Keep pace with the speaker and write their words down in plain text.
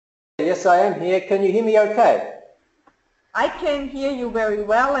Yes, I am here. Can you hear me okay? I can hear you very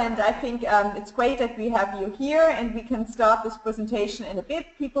well, and I think it's great that we have you here and we can start this presentation in a bit.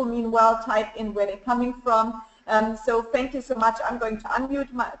 People meanwhile type in where they're coming from. So thank you so much. I'm going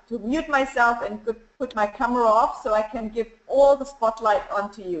to mute myself and put my camera off so I can give all the spotlight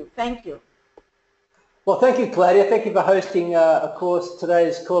onto you. Thank you. Well, thank you, Claudia. Thank you for hosting, of course,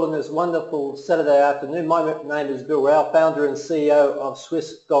 today's call on this wonderful Saturday afternoon. My name is Bill Rowell, founder and CEO of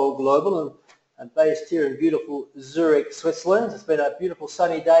Swiss Gold Global, and based here in beautiful Zurich, Switzerland. It's been a beautiful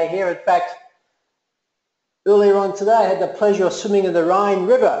sunny day here. In fact, earlier on today, I had the pleasure of swimming in the Rhine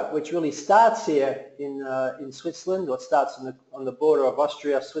River, which really starts here in Switzerland, or it starts on the border of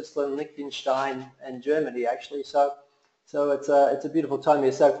Austria, Switzerland, Liechtenstein, and Germany, actually. So it's a beautiful time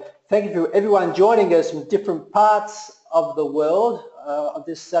here. So thank you for everyone joining us from different parts of the world of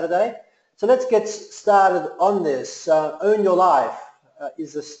this Saturday. So let's get started on this. Own your life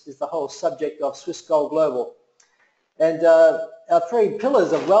is the whole subject of Swiss Gold Global. And our three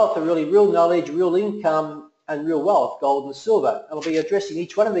pillars of wealth are really real knowledge, real income, and real wealth, gold and silver. And we'll be addressing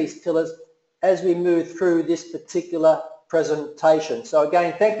each one of these pillars as we move through this particular presentation. So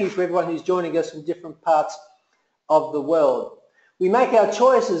again, thank you for everyone who's joining us from different parts of the world. We make our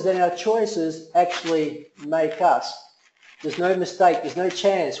choices, and our choices actually make us. There's no mistake, there's no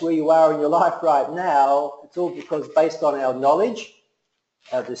chance where you are in your life right now. It's all because based on our knowledge,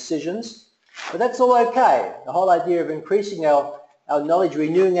 our decisions, but that's all okay. The whole idea of increasing our knowledge,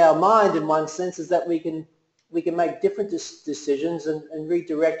 renewing our mind in one sense, is that we can make different decisions and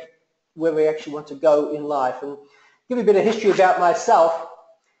redirect where we actually want to go in life. And give you a bit of history about myself.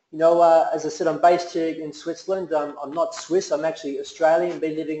 You know, as I said, I'm based here in Switzerland. I'm not Swiss. I'm actually Australian.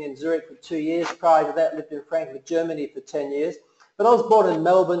 Been living in Zurich for 2 years. Prior to that, lived in Frankfurt, Germany for 10 years. But I was born in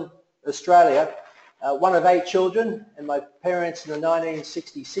Melbourne, Australia, one of 8 children. And my parents in the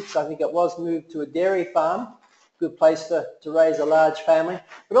 1966, I think it was, moved to a dairy farm. Good place to raise a large family.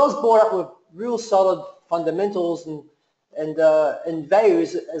 But I was brought up with real solid fundamentals and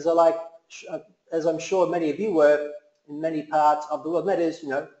values, as I'm sure many of you were in many parts of the world. And that is, you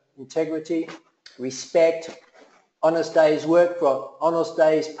know, integrity, respect, honest day's work for honest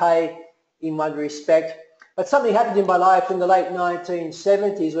day's pay in one respect. But something happened in my life in the late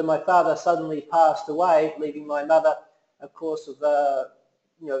 1970s when my father suddenly passed away, leaving my mother, of course, with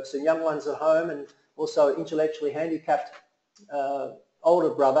some young ones at home and also an intellectually handicapped older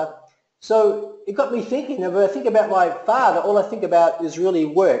brother. So it got me thinking. When I think about my father, all I think about is really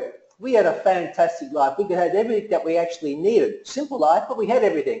work. We had a fantastic life. We had everything that we actually needed. Simple life, but we had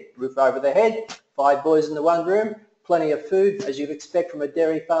everything. Roof over the head, 5 boys in the one room, plenty of food, as you'd expect from a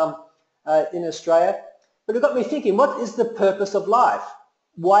dairy farm in Australia. But it got me thinking, what is the purpose of life?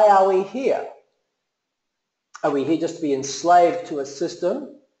 Why are we here? Are we here just to be enslaved to a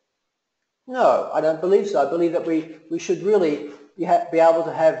system? No, I don't believe so. I believe that we should really be able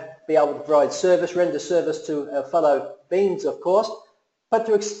to provide service, render service to our fellow beings, of course, but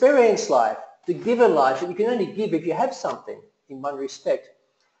to experience life, to give in life, that you can only give if you have something in one respect.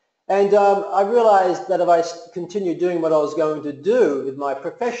 And I realized that if I continued doing what I was going to do with my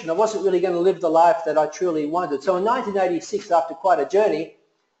profession, I wasn't really going to live the life that I truly wanted. So in 1986, after quite a journey,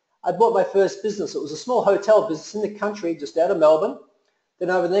 I bought my first business. It was a small hotel business in the country, just out of Melbourne. Then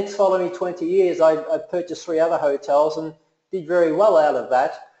over the next following 20 years, I purchased 3 other hotels and did very well out of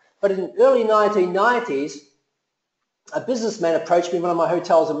that. But in the early 1990s, a businessman approached me in one of my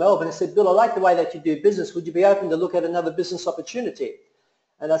hotels in Melbourne and said, "Bill, I like the way that you do business. Would you be open to look at another business opportunity?"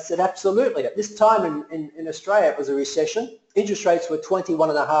 And I said, absolutely. At this time in Australia, it was a recession. Interest rates were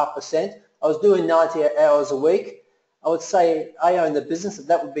 21.5%. I was doing 90 hours a week. I would say I owned the business, and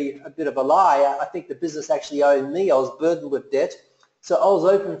that would be a bit of a lie. I think the business actually owned me. I was burdened with debt. So I was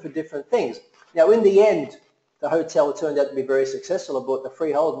open for different things. Now, in the end, the hotel turned out to be very successful. I bought the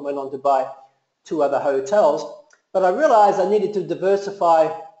freehold and went on to buy 2 other hotels. But I realized I needed to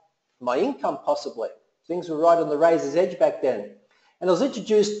diversify my income possibly. Things were right on the razor's edge back then. And I was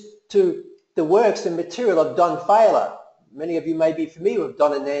introduced to the works and material of Don Failer. Many of you may be familiar with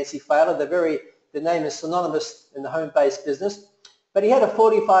Don and Nancy Failer. The name is synonymous in the home-based business. But he had a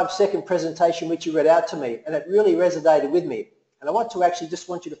 45-second presentation which he read out to me, and it really resonated with me. And I want you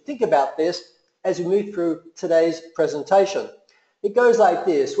to think about this as we move through today's presentation. It goes like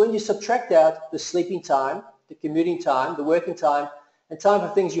this. When you subtract out the sleeping time, the commuting time, the working time, and time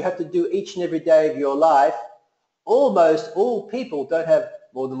for things you have to do each and every day of your life, almost all people don't have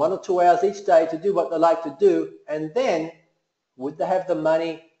more than 1 or 2 hours each day to do what they like to do, and then would they have the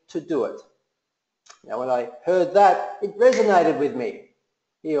money to do it? Now, when I heard that, it resonated with me.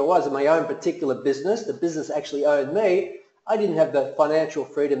 Here I was in my own particular business. The business actually owned me. I didn't have the financial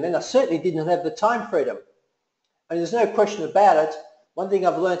freedom then. I certainly didn't have the time freedom. And there's no question about it. One thing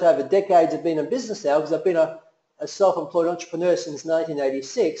I've learned over decades of being in business now, because I've been a self-employed entrepreneur since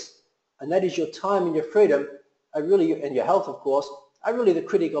 1986, and that is your time and your freedom, and your health, of course, are really the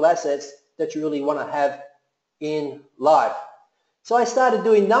critical assets that you really want to have in life. So I started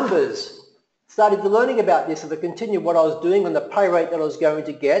doing numbers, started learning about this, and to continue what I was doing on the pay rate that I was going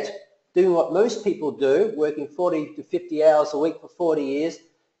to get, doing what most people do, working 40 to 50 hours a week for 40 years,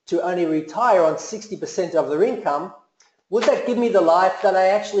 to only retire on 60% of their income. Would that give me the life that I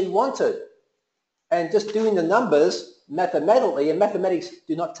actually wanted? And just doing the numbers mathematically, and mathematics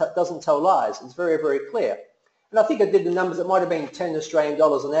doesn't tell lies, it's very, very clear. And I think I did the numbers, it might have been 10 Australian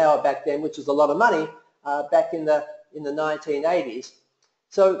dollars an hour back then, which was a lot of money back in the 1980s.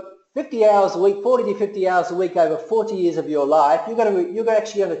 So 50 hours a week, 40 to 50 hours a week over 40 years of your life, you're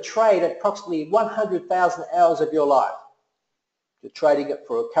actually going to trade approximately 100,000 hours of your life. You're trading it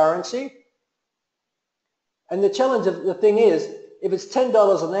for a currency. And the challenge of the thing is, if it's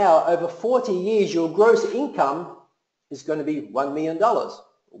 $10 an hour over 40 years, your gross income is going to be $1 million, or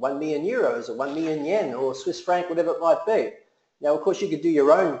 1 million euros, or 1 million yen, or Swiss franc, whatever it might be. Now, of course, you could do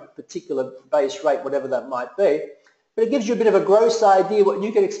your own particular base rate, whatever that might be, but it gives you a bit of a gross idea what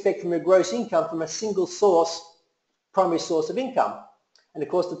you can expect from your gross income from a single source, primary source of income. And of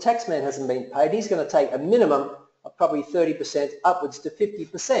course, the tax man hasn't been paid. He's going to take a minimum of probably 30% upwards to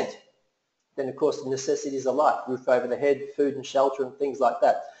 50%. Then, of course, the necessities of life, roof over the head, food and shelter and things like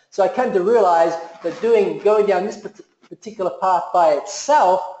that. So I came to realize that going down this particular path by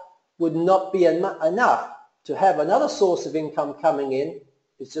itself would not be enough. To have another source of income coming in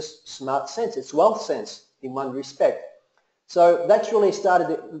is just smart sense. It's wealth sense in one respect. So that's really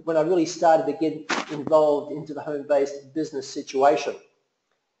started when I really started to get involved into the home-based business situation.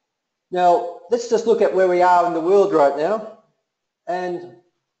 Now, let's just look at where we are in the world right now. And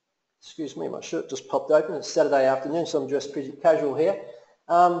excuse me, my shirt just popped open. It's Saturday afternoon, so I'm dressed pretty casual here.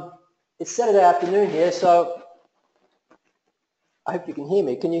 It's Saturday afternoon here, so I hope you can hear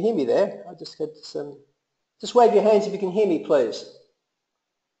me. Can you hear me there? I just had some... Just wave your hands if you can hear me, please.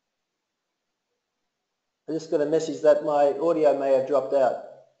 I just got a message that my audio may have dropped out.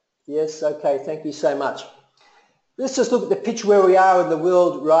 Yes, okay, thank you so much. Let's just look at the picture where we are in the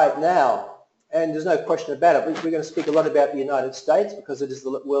world right now. And there's no question about it. We're going to speak a lot about the United States because it is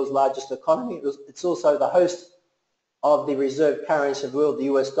the world's largest economy. It's also the host of the reserve currency of the world, the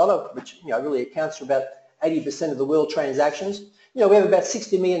US dollar, which really accounts for about 80% of the world transactions. We have about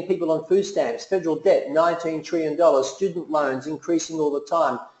 60 million people on food stamps, federal debt, $19 trillion, student loans increasing all the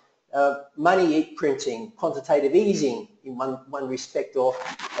time, money printing, quantitative easing in one respect, or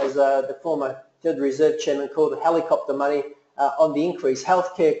as the former Federal Reserve Chairman called it, helicopter money on the increase,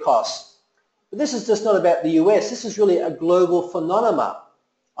 healthcare costs. But this is just not about the US. This is really a global phenomenon.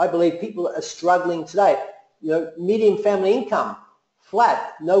 I believe people are struggling today. Median family income,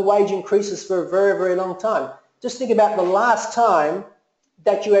 flat, no wage increases for a very, very long time. Just think about the last time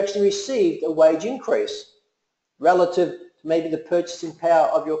that you actually received a wage increase relative to maybe the purchasing power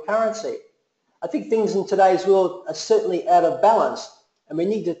of your currency. I think things in today's world are certainly out of balance, and we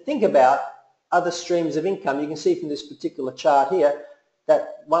need to think about other streams of income. You can see from this particular chart here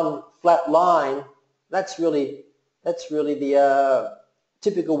that one flat line, that's really the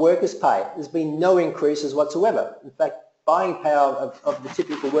typical workers' pay. There's been no increases whatsoever. In fact, buying power of the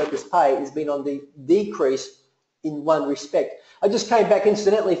typical workers' pay has been on the decrease in one respect. I just came back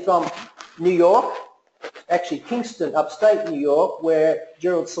incidentally from New York, actually Kingston, upstate New York, where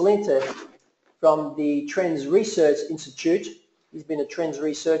Gerald Salenta from the Trends Research Institute, he's been a trends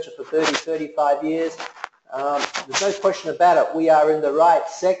researcher for 30, 35 years. There's no question about it. We are in the right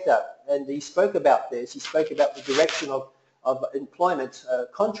sector, and he spoke about this. He spoke about the direction of employment,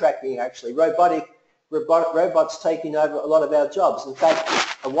 contracting actually, robots taking over a lot of our jobs. In fact,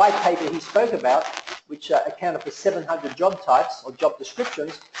 a white paper he spoke about, which accounted for 700 job types or job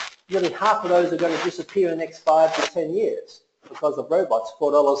descriptions, nearly half of those are going to disappear in the next 5 to 10 years because of robots.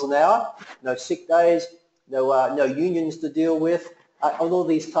 $4 an hour, no sick days, no unions to deal with, all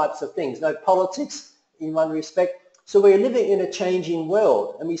these types of things, no politics in one respect. So we're living in a changing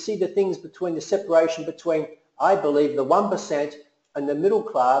world, and we see the things between the separation between, I believe, the 1% and the middle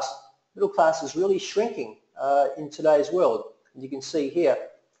class. Middle class is really shrinking in today's world. And you can see here,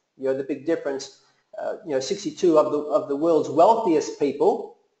 the big difference. 62 of the world's wealthiest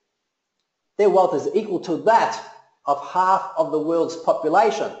people, their wealth is equal to that of half of the world's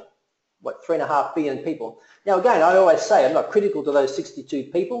population. What, 3.5 billion people. Now again, I always say I'm not critical to those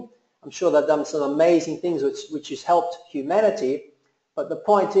 62 people. I'm sure they've done some amazing things which has helped humanity. But the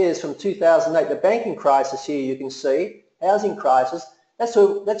point is, from 2008, the banking crisis here, you can see housing crisis, that's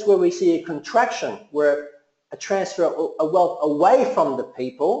where we see a contraction, where a transfer of wealth away from the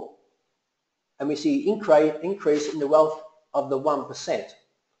people, and we see increase in the wealth of the 1%.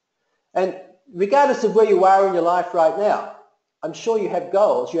 And regardless of where you are in your life right now, I'm sure you have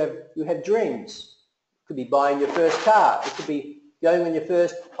goals, you have dreams. It could be buying your first car, it could be going on your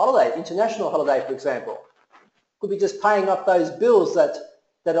first holiday, international holiday, for example. It could be just paying off those bills that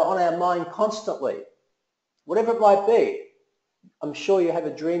are on our mind constantly. Whatever it might be, I'm sure you have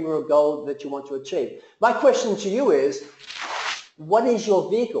a dream or a goal that you want to achieve. My question to you is, what is your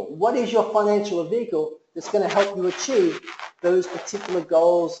vehicle? What is your financial vehicle that's going to help you achieve those particular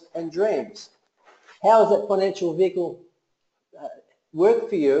goals and dreams? How has that financial vehicle worked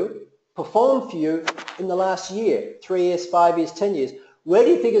for you, performed for you in the last year, 3 years, 5 years, 10 years? Where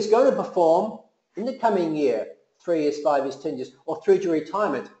do you think it's going to perform in the coming year, 3 years, 5 years, 10 years, or through to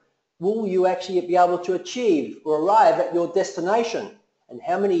retirement? Will you actually be able to achieve or arrive at your destination? And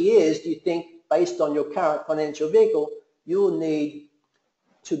how many years do you think, based on your current financial vehicle, you will need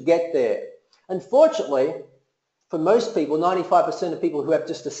to get there? Unfortunately, for most people, 95% of people who have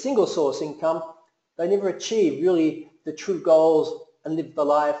just a single source income, they never achieve really the true goals and live the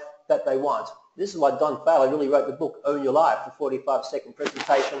life that they want. This is why Don Fowler really wrote the book, Own Your Life, a 45-second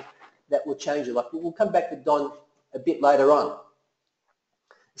presentation that will change your life. We'll come back to Don a bit later on.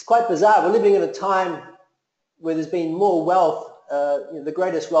 It's quite bizarre. We're living in a time where there's been more wealth, the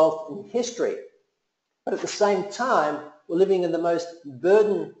greatest wealth in history. But at the same time, we're living in the most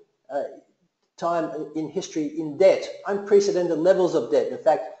burden time in history in debt. Unprecedented levels of debt. In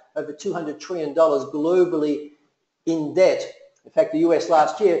fact, over $200 trillion globally in debt. In fact, the US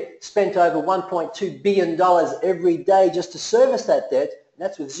last year spent over $1.2 billion every day just to service that debt. And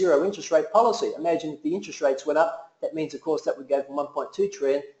that's with zero interest rate policy. Imagine if the interest rates went up. That means, of course, that would go from 1.2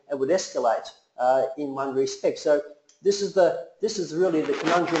 trillion and would escalate in one respect. So this is really the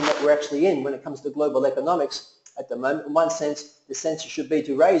conundrum that we're actually in when it comes to global economics at the moment. In one sense, the sense should be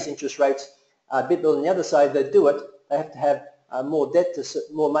to raise interest rates a bit, but on the other side, they do it. They have to have more debt,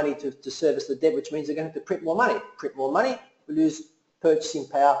 more money to service the debt, which means they're going to have to print more money. Print more money, we lose purchasing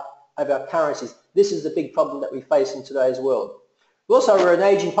power of our currencies. This is the big problem that we face in today's world. We also are an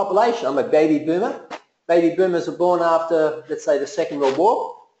aging population. I'm a baby boomer. Baby boomers were born after, let's say, the Second World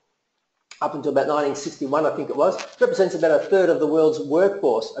War, up until about 1961, I think it was. It represents about a third of the world's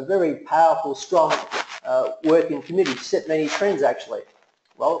workforce, a very powerful, strong working community, set many trends actually.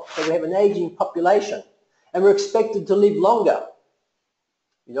 Well, so we have an aging population, and we're expected to live longer.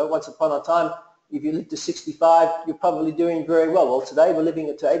 You know, once upon a time, if you live to 65, you're probably doing very well. Well, today we're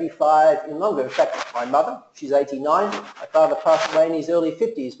living to 85 and longer. In fact, my mother, she's 89. My father passed away in his early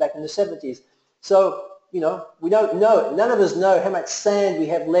 50s, back in the 70s. So, you know, we don't know, none of us know how much sand we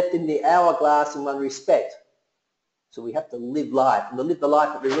have left in the hourglass in one respect. So we have to live life. And to live the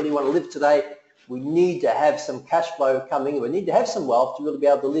life that we really want to live today, we need to have some cash flow coming in. We need to have some wealth to really be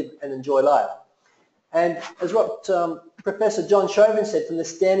able to live and enjoy life. And as what Professor John Chauvin said from the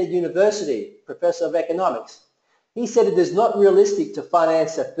Stanford University, Professor of Economics, he said it is not realistic to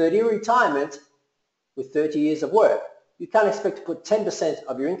finance a 30-year retirement with 30 years of work. You can't expect to put 10%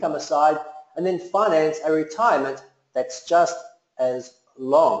 of your income aside and then finance a retirement that's just as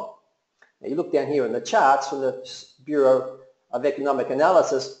long. Now you look down here in the charts from the Bureau of Economic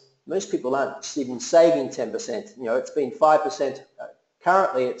Analysis, most people aren't even saving 10%. You know, it's been 5%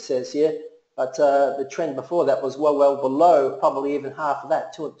 currently, it says here, but the trend before that was well below, probably even half of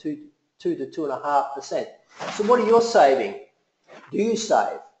that, 2 to 2.5%. So what are you saving? Do you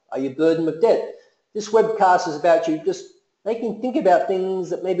save? Are you burdened with debt? This webcast is about you just making think about things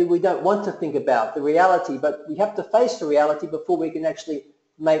that maybe we don't want to think about, the reality, but we have to face the reality before we can actually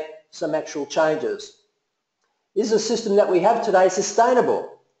make some actual changes. Is the system that we have today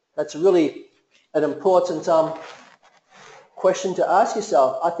sustainable? That's really an important question to ask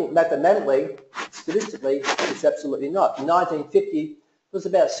yourself. I think mathematically, statistically, it's absolutely not. In 1950, there was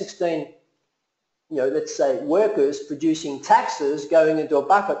about 16, let's say, workers producing taxes going into a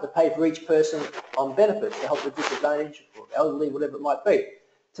bucket to pay for each person on benefits to help the disadvantaged or elderly, whatever it might be.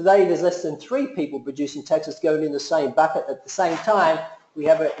 Today, there's less than 3 people producing taxes going in the same bucket. At the same time, we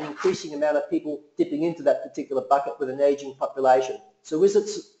have an increasing amount of people dipping into that particular bucket with an aging population. So is it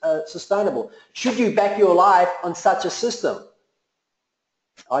sustainable? Should you back your life on such a system?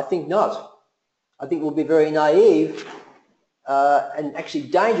 I think not. I think it will be very naive and actually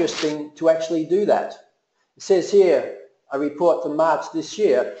dangerous thing to actually do that. It says here, a report from March this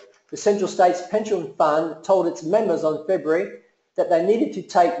year, the Central States Pension Fund told its members on February that they needed to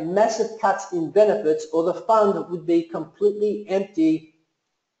take massive cuts in benefits or the fund would be completely empty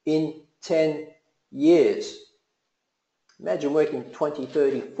in 10 years. Imagine working 20,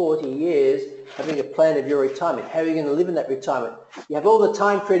 30, 40 years, having a plan of your retirement. How are you going to live in that retirement? You have all the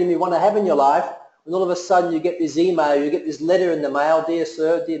time freedom you want to have in your life, and all of a sudden you get this email, you get this letter in the mail, dear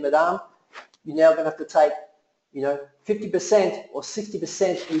sir, dear madam, you're now going to have to take, 50% or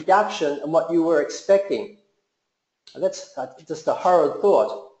 60% reduction in what you were expecting. And that's just a horrid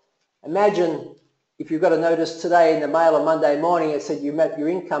thought. Imagine if you've got a notice today in the mail on Monday morning, it said your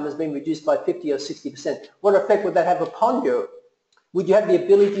income has been reduced by 50 or 60%. What effect would that have upon you? Would you have the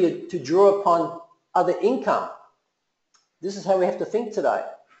ability to draw upon other income? This is how we have to think today.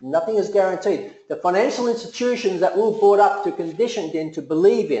 Nothing is guaranteed. The financial institutions that we're brought up to, conditioned in, to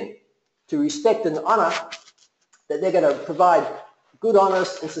believe in, to respect and honour, that they're going to provide good,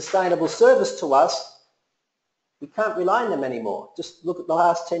 honest and sustainable service to us, we can't rely on them anymore. Just look at the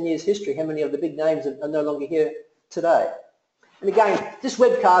last 10 years history, how many of the big names are no longer here today. And again, this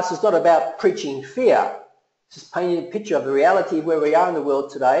webcast is not about preaching fear. It's just painting a picture of the reality of where we are in the world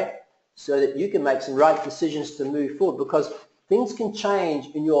today so that you can make some right decisions to move forward, because things can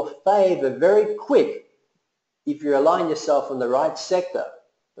change in your favour very quick if you align yourself on the right sector,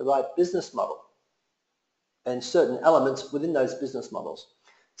 the right business model, and certain elements within those business models.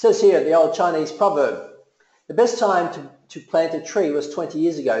 It says here, the old Chinese proverb, the best time to plant a tree was 20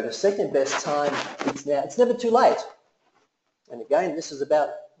 years ago. The second best time is now. It's never too late. And again, this is about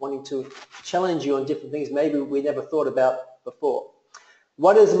wanting to challenge you on different things maybe we never thought about before.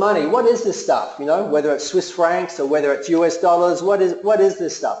 What is money? What is this stuff? Whether it's Swiss francs or whether it's US dollars, what is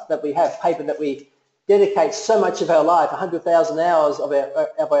this stuff that we have, paper that we dedicate so much of our life, 100,000 hours of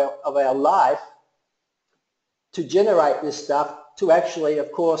our life to generate this stuff, to actually, of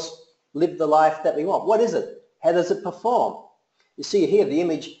course, live the life that we want. What is it? How does it perform? You see here the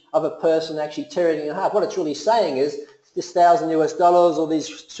image of a person actually tearing it in half. What it's really saying is this $1,000 US or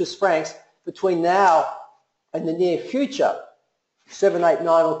these Swiss francs, between now and the near future, 7, 8,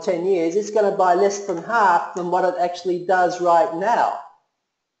 9 or 10 years, it's going to buy less than half than what it actually does right now.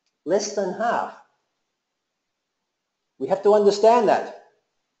 Less than half. We have to understand that.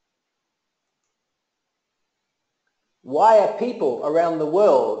 Why are people around the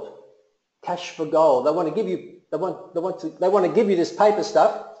world cash for gold? They want to give you they want to give you this paper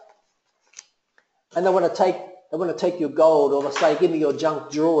stuff, and they want to take your gold, or they say, give me your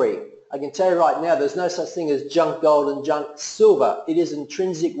junk jewelry. I can tell you right now, there's no such thing as junk gold and junk silver. It is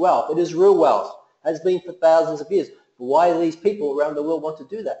intrinsic wealth. It is real wealth. It has been for thousands of years. But why do these people around the world want to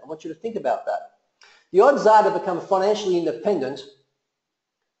do that? I want you to think about that. The odds are to become financially independent,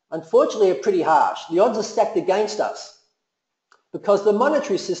 unfortunately, are pretty harsh. The odds are stacked against us because the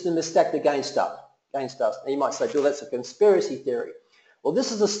monetary system is stacked against us. Now you might say, Bill, that's a conspiracy theory. Well,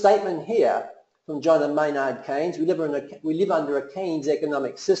 this is a statement here from John Maynard Keynes. We live under a Keynes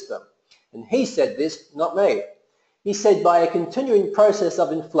economic system. And he said this, not me. He said, by a continuing process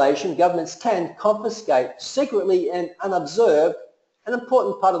of inflation, governments can confiscate secretly and unobserved an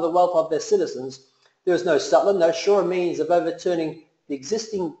important part of the wealth of their citizens. There is no subtler, no surer means of overturning the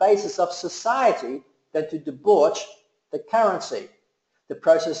existing basis of society than to debauch the currency. The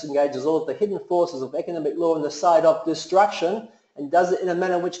process engages all of the hidden forces of economic law on the side of destruction and does it in a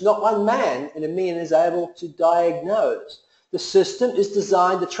manner which not one man in a million is able to diagnose. The system is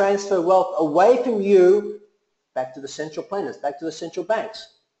designed to transfer wealth away from you back to the central planners, back to the central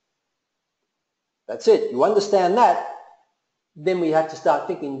banks. That's it. You understand that, then we have to start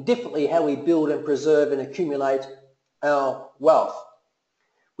thinking differently how we build and preserve and accumulate our wealth.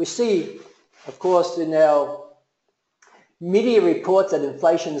 We see, of course, in our media reports that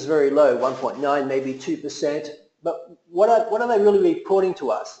inflation is very low, 1.9, maybe 2%. But what are they really reporting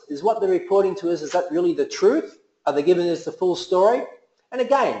to us? Is what they're reporting to us, is that really the truth? Are they giving us the full story? And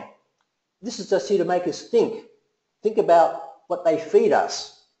again, this is just here to make us think. Think about what they feed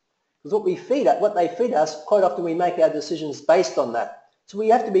us. Because what they feed us, quite often we make our decisions based on that. So we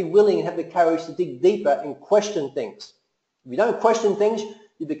have to be willing and have the courage to dig deeper and question things. If you don't question things,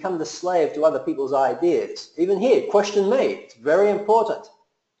 you become the slave to other people's ideas. Even here, question me. It's very important.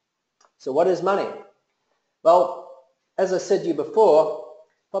 So what is money? Well, as I said to you before,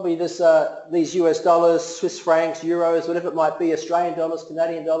 probably these US dollars, Swiss francs, euros, whatever it might be, Australian dollars,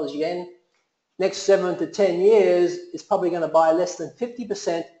 Canadian dollars, yen, next 7 to 10 years is probably going to buy less than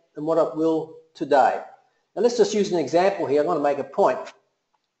 50% than what it will today. Now let's just use an example here. I want to make a point.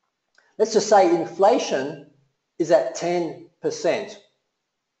 Let's just say inflation is at 10%.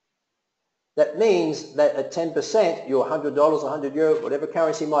 That means that at 10%, your $100, €100, whatever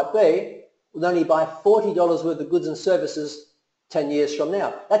currency might be, will only buy $40 worth of goods and services 10 years from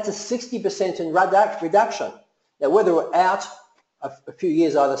now. That's a 60% in reduction. Now, whether we're out a few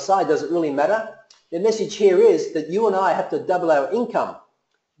years either side, does it really matter? The message here is that you and I have to double our income,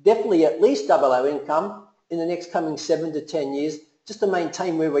 definitely at least double our income in the next coming 7 to 10 years just to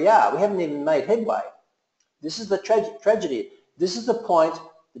maintain where we are. We haven't even made headway. This is the tragedy. This is the point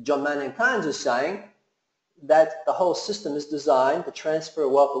that John Maynard Keynes is saying, that the whole system is designed to transfer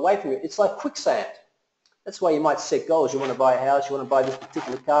wealth away from you. It's like quicksand. That's why you might set goals. You want to buy a house, you want to buy this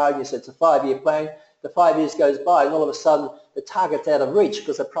particular car, and you say it's a 5-year plan. The 5 years goes by, and all of a sudden the target's out of reach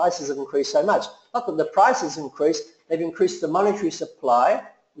because the prices have increased so much. Not that the prices increased, they've increased the monetary supply,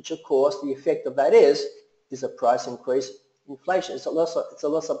 which of course the effect of that is a price increase, inflation. It's a loss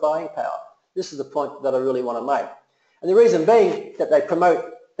of buying power. This is the point that I really want to make. And the reason being that they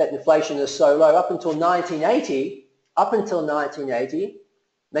promote that inflation is so low, up until 1980,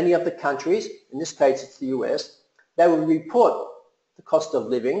 many of the countries, in this case it's the US, they would report the cost of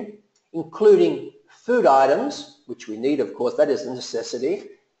living, including food items, which we need, of course, that is a necessity,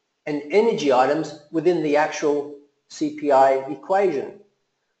 and energy items within the actual CPI equation.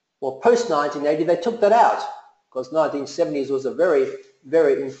 Well, post-1980, they took that out because 1970s was a very,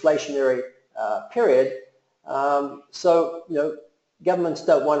 very inflationary period. So, you know, governments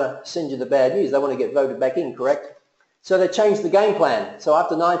don't want to send you the bad news. They want to get voted back in, correct? So they changed the game plan. So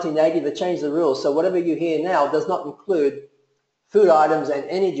after 1980, they changed the rules. So whatever you hear now does not include food items and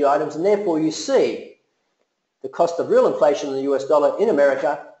energy items, and therefore you see the cost of real inflation in the US dollar in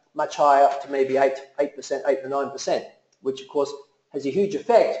America much higher, up to maybe 8%, 8 to 9%, which of course has a huge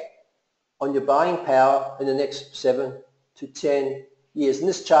effect on your buying power in the next 7 to 10 years. And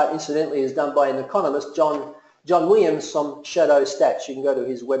this chart, incidentally, is done by an economist, John Williams, from Shadow Stats. You can go to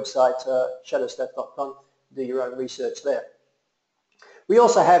his website, shadowstats.com, do your own research there. We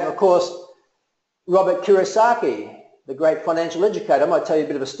also have, of course, Robert Kiyosaki, the great financial educator. I might tell you a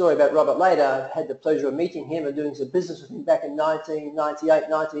bit of a story about Robert later. I had the pleasure of meeting him and doing some business with him back in 1998,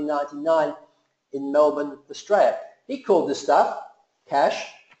 1999 in Melbourne, Australia. He called this stuff, cash,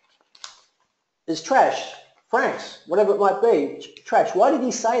 is trash, francs, whatever it might be, trash. Why did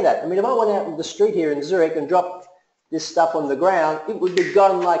he say that? I mean, if I went out in the street here in Zurich and dropped this stuff on the ground, it would be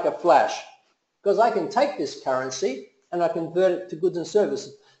gone like a flash. Because I can take this currency and I convert it to goods and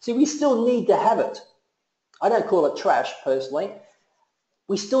services. See, we still need to have it. I don't call it trash personally.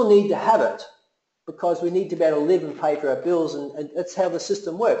 We still need to have it because we need to be able to live and pay for our bills, and that's how the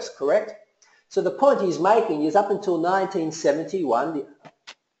system works, correct? So the point he's making is up until 1971,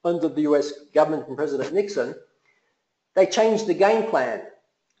 under the US government and President Nixon, they changed the game plan,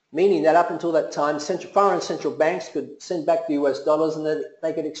 meaning that up until that time, foreign central banks could send back the US dollars and then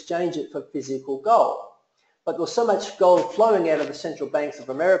they could exchange it for physical gold. But there was so much gold flowing out of the central banks of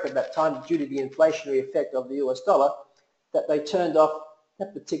America at that time due to the inflationary effect of the US dollar that they turned off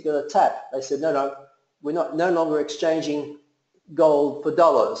that particular tap. They said, no, we're no longer exchanging gold for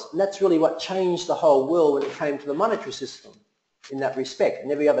dollars. And that's really what changed the whole world when it came to the monetary system in that respect.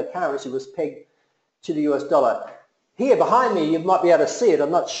 And every other currency was pegged to the US dollar. Here behind me, you might be able to see it, I'm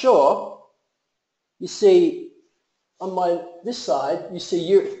not sure. You see on this side, you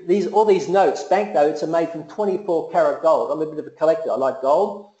see all these notes, banknotes, are made from 24 karat gold. I'm a bit of a collector. I like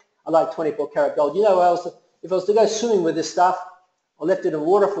gold. I like 24 karat gold. You know, if I was to go swimming with this stuff, or left it in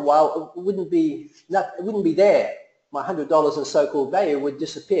water for a while, it wouldn't be there. My $100 in so-called value would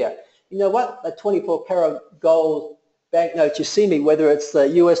disappear. You know what? That 24 karat gold banknote you see me, whether it's the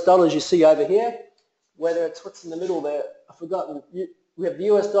US dollars you see over here, whether it's what's in the middle there, I've forgotten. We have the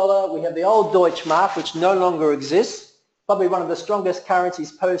US dollar, we have the old Deutschmark, which no longer exists. Probably one of the strongest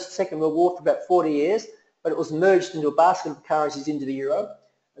currencies post-Second World War for about 40 years, but it was merged into a basket of currencies into the euro.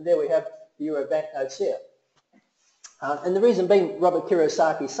 And there we have the euro banknotes here. And the reason being, Robert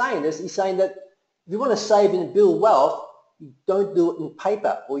Kiyosaki is saying this, he's saying that if you want to save and build wealth, you don't do it in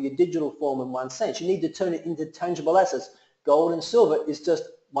paper or your digital form in one sense. You need to turn it into tangible assets. Gold and silver is just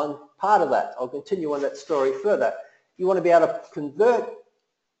one part of that. I'll continue on that story further. You want to be able to convert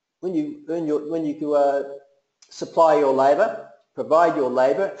when you supply your labor, provide your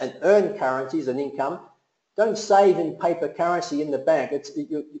labor, and earn currencies and income. Don't save in paper currency in the bank.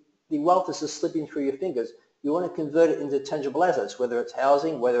 The wealth is just slipping through your fingers. You want to convert it into tangible assets, whether it's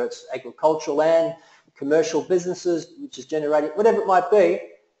housing, whether it's agricultural land, commercial businesses, which is generating, whatever it might be.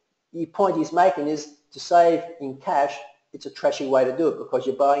 The point he's making is to save in cash. It's a trashy way to do it because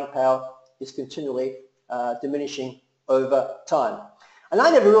your buying power is continually diminishing over time. And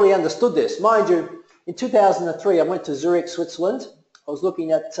I never really understood this. Mind you, in 2003, I went to Zurich, Switzerland. I was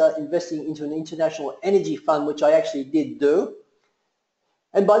looking at investing into an international energy fund, which I actually did do.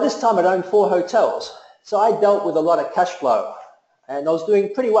 And by this time, I'd owned 4 hotels. So I dealt with a lot of cash flow, and I was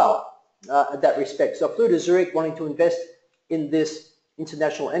doing pretty well in that respect. So I flew to Zurich wanting to invest in this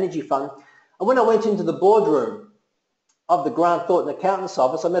international energy fund. And when I went into the boardroom of the Grant Thornton Accountant's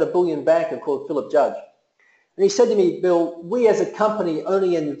Office, I met a bullion banker called Philip Judge. And he said to me, Bill, we as a company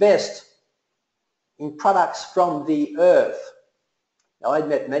only invest in products from the earth. Now, I'd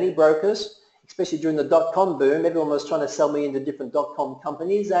met many brokers, especially during the dot-com boom. Everyone was trying to sell me into different dot-com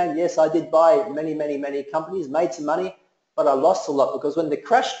companies. And yes, I did buy many companies, made some money, but I lost a lot because when the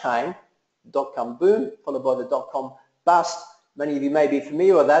crash came, dot-com boom, followed by the dot-com bust, many of you may be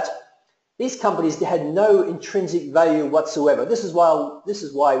familiar with that, these companies had no intrinsic value whatsoever. This is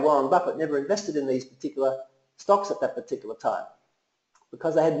why Warren Buffett never invested in these particular stocks at that particular time,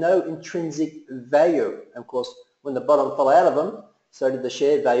 because they had no intrinsic value. And of course, when the bottom fell out of them, so did the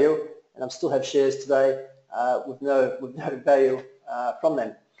share value, and I still have shares today with no value from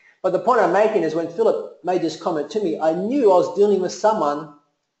them. But the point I'm making is when Philip made this comment to me, I knew I was dealing with someone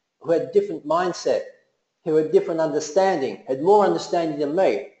who had a different mindset, who had different understanding, had more understanding than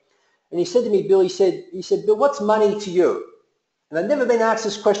me. And he said to me, Bill, he said, Bill, what's money to you? And I've never been asked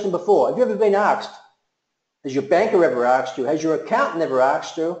this question before. Have you ever been asked? Has your banker ever asked you? Has your accountant ever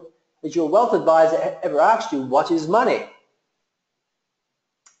asked you? Has your wealth advisor ever asked you, what is money?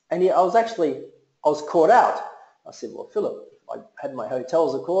 And I was caught out. I said, well, Philip, I had my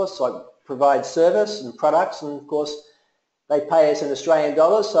hotels, of course, so I provide service and products, and of course, they pay us in Australian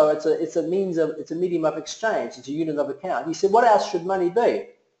dollars, so it's a medium of exchange, it's a unit of account. He said, what else should money be?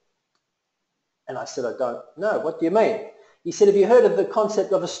 And I said, I don't know. What do you mean? He said, have you heard of the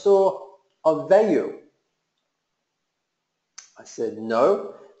concept of a store of value? I said,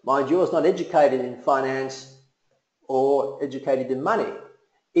 no. Mind you, I was not educated in finance or educated in money.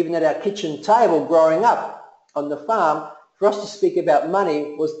 Even at our kitchen table growing up on the farm, for us to speak about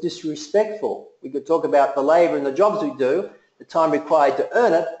money was disrespectful. We could talk about the labour and the jobs we do, the time required to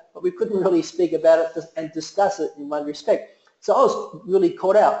earn it, but we couldn't really speak about it and discuss it in one respect. So I was really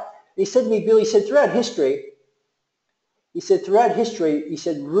caught out. He said to me, Bill, he said, throughout history,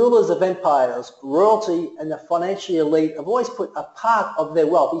 rulers of empires, royalty, and the financial elite have always put a part of their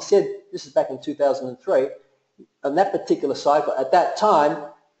wealth. He said, this is back in 2003, on that particular cycle, at that time,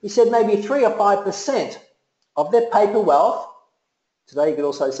 he said maybe 3 or 5% of their paper wealth, today you could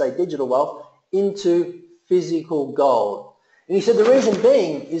also say digital wealth, into physical gold. And he said the reason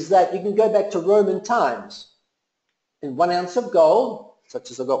being is that you can go back to Roman times. In 1 ounce of gold, such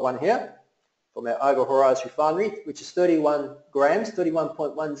as I've got one here, from our Argo Horizon refinery, which is 31 grams,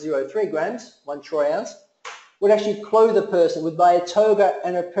 31.103 grams, 1 troy ounce, would actually clothe a person, would buy a toga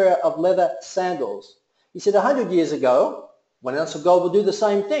and a pair of leather sandals. He said 100 years ago, 1 ounce of gold would do the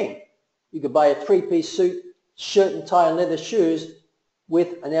same thing. You could buy a 3-piece suit, shirt and tie and leather shoes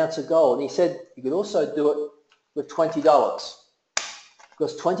with 1 ounce of gold. And he said you could also do it with $20.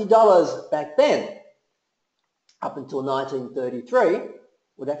 Because $20 back then, up until 1933,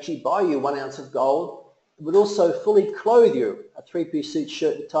 would actually buy you 1 ounce of gold. It would also fully clothe you, a 3-piece suit,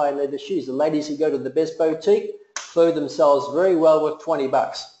 shirt and tie and leather shoes. The ladies who go to the best boutique clothe themselves very well with $20.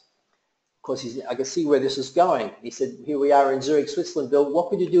 Of course, I can see where this is going. He said, here we are in Zurich, Switzerland, Bill, what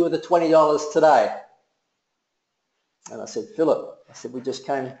could you do with the $20 today? And I said, Philip, I said, we just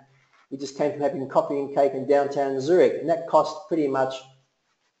came from having coffee and cake in downtown Zurich, and that cost pretty much,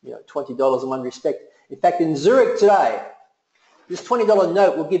 $20 in one respect. In fact, in Zurich today, this $20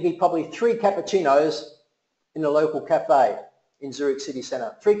 note will give me probably 3 cappuccinos in a local cafe in Zurich city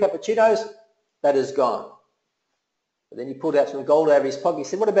centre. 3 cappuccinos, that is gone. But then he pulled out some gold out of his pocket. He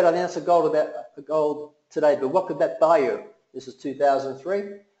said, what about 1 ounce of gold today? But what could that buy you? This is 2003.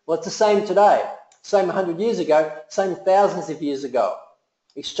 Well, it's the same today. Same 100 years ago, same thousands of years ago.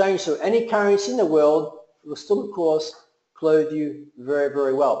 Exchanged through any currency in the world, it will still, of course, clothe you very,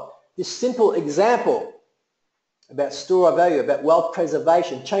 very well. This simple example about store of value, about wealth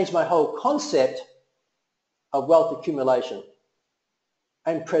preservation, changed my whole concept of wealth accumulation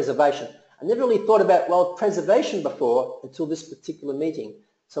and preservation. I never really thought about wealth preservation before until this particular meeting.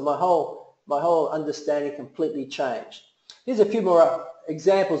 So my whole understanding completely changed. Here's a few more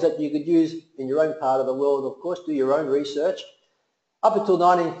examples that you could use in your own part of the world, of course. Do your own research. Up until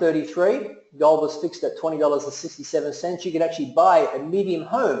 1933, gold was fixed at $20.67. You could actually buy a medium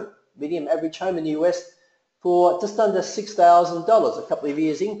average home in the US for just under $6,000, a couple of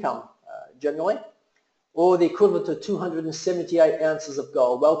years' income generally, or the equivalent to 278 ounces of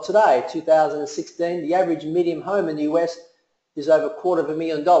gold. Well, today, 2016, the average medium home in the US is over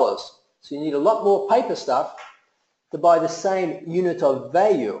 $250,000. So you need a lot more paper stuff to buy the same unit of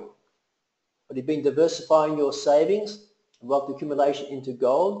value. But you've been diversifying your savings and wealth accumulation into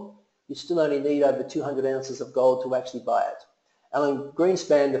gold, you still only need over 200 ounces of gold to actually buy it. Alan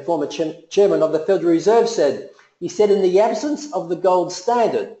Greenspan, the former chairman of the Federal Reserve, said, in the absence of the gold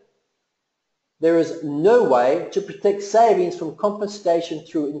standard, there is no way to protect savings from confiscation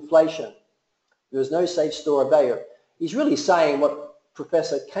through inflation. There is no safe store of value. He's really saying what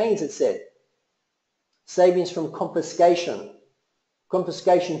Professor Keynes had said. Savings from confiscation.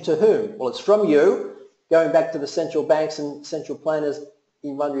 Confiscation to whom? Well, it's from you, going back to the central banks and central planners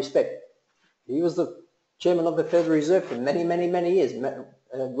in one respect. He was the chairman of the Federal Reserve for many, many, many years,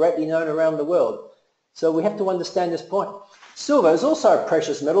 greatly known around the world. So we have to understand this point. Silver is also a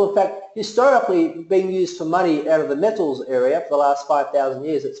precious metal. In fact, historically being used for money out of the metals area for the last 5,000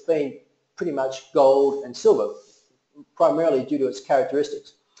 years. It's been pretty much gold and silver, primarily due to its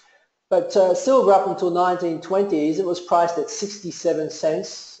characteristics. But silver up until 1920s, it was priced at 67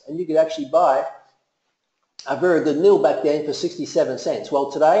 cents, and you could actually buy a very good mill back then for 67 cents.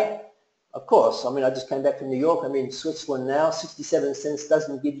 Well, today, of course, I mean, I just came back from New York. I'm in Switzerland now. 67 cents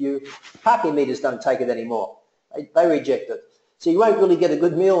doesn't give you, parking meters don't take it anymore. They reject it. So you won't really get a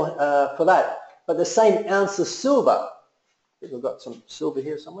good meal for that. But the same ounce of silver, I think I've got some silver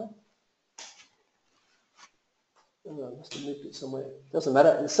here somewhere. Oh, I must have moved it somewhere. Doesn't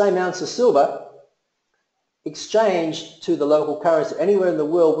matter. The same ounce of silver exchanged to the local currency anywhere in the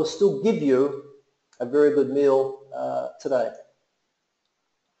world will still give you a very good meal today.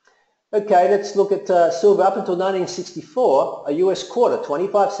 Okay, let's look at silver. Up until 1964, a US quarter,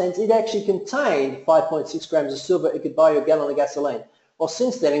 25 cents, it actually contained 5.6 grams of silver. It could buy you a gallon of gasoline. Well,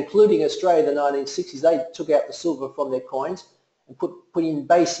 since then, including Australia in the 1960s, they took out the silver from their coins and put in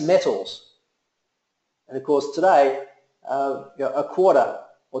base metals. And of course, today, a quarter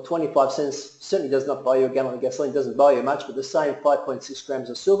or 25 cents certainly does not buy you a gallon of gasoline. It doesn't buy you much, but the same 5.6 grams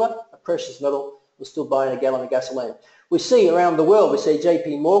of silver, a precious metal, will still buy a gallon of gasoline. We see around the world, we see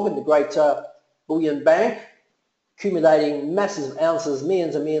JP Morgan, the great bullion bank, accumulating massive ounces,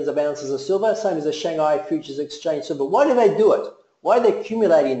 millions and millions of ounces of silver, same as the Shanghai Futures Exchange silver. Why do they do it? Why are they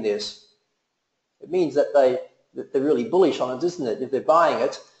accumulating this? It means that they're really bullish on it, isn't it, if they're buying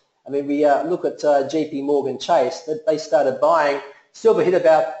it? I mean, we look at JP Morgan Chase, that they started buying, silver hit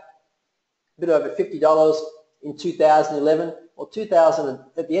about a bit over $50 in 2011, or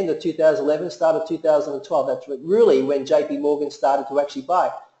at the end of 2011, start of 2012. That's really when JP Morgan started to actually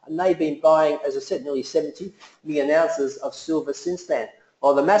buy. And they've been buying, as I said, nearly 70 million ounces of silver since then.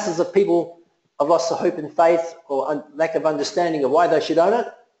 While the masses of people have lost the hope and faith or lack of understanding of why they should own it,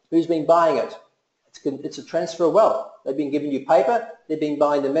 who's been buying it? It's a transfer of wealth. They've been giving you paper, they've been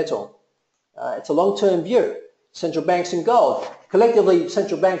buying the metal. It's a long-term view. Central banks and gold. Collectively,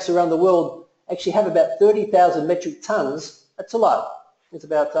 central banks around the world actually have about 30,000 metric tons. That's a lot. It's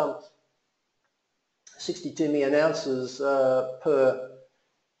about 62 million ounces per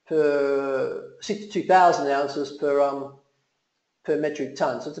 62,000 ounces per metric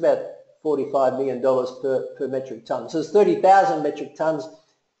ton. So it's about $45 million per metric ton. So there's 30,000 metric tons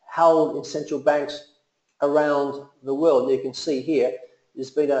held in central banks around the world. And you can see here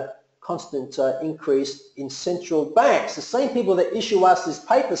there's been a constant increase in central banks. The same people that issue us this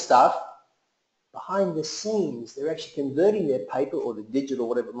paper stuff, behind the scenes, they're actually converting their paper or the digital,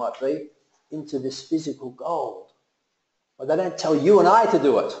 whatever it might be, into this physical gold. Well, they don't tell you and I to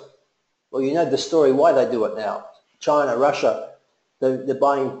do it. Well, you know the story why they do it now. China, Russia, they're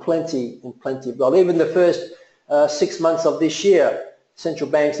buying plenty and plenty of gold. Even the first 6 months of this year, central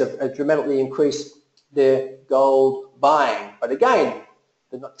banks have dramatically increased their gold buying. But again,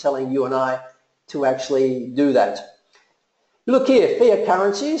 they're not telling you and I to actually do that. Look here, fiat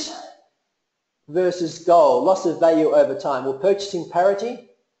currencies versus gold, loss of value over time. Well, purchasing parity,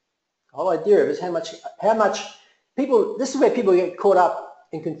 the whole idea of it is how much people, this is where people get caught up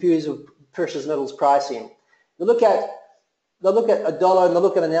and confused with precious metals pricing. They'll look at a dollar and they'll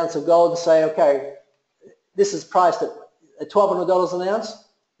look at an ounce of gold and say, okay, this is priced at $1,200 an ounce,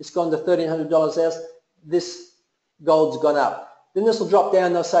 it's gone to $1,300 an ounce, this gold's gone up. Then this will drop down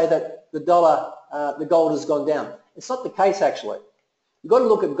and they'll say that the gold has gone down. It's not the case actually. You've got to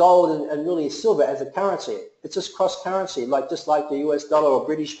look at gold and really silver as a currency. It's just cross-currency, just like the US dollar or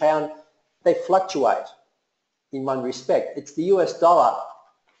British pound. They fluctuate in one respect. It's the US dollar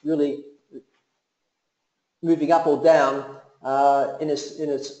really moving up or down in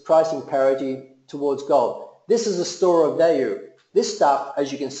its pricing parity towards gold. This is a store of value. This stuff,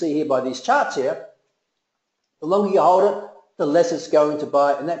 as you can see here by these charts here, the longer you hold it, the less it's going to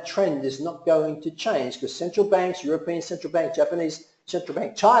buy, and that trend is not going to change because central banks, European Central Bank, Japanese Central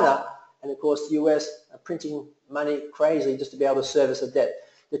Bank, China, and of course the US are printing money crazy just to be able to service a debt.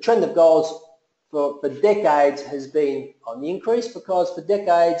 The trend of gold for decades has been on the increase because for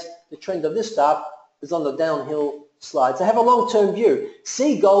decades the trend of this stuff is on the downhill slide. So have a long-term view.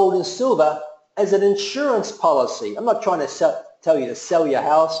 See gold and silver as an insurance policy. I'm not trying to tell you to sell your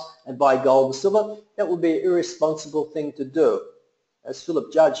house and buy gold and silver. That would be an irresponsible thing to do. As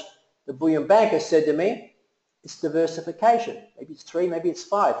Philip Judge, the bullion banker, said to me, it's diversification. Maybe it's 3, maybe it's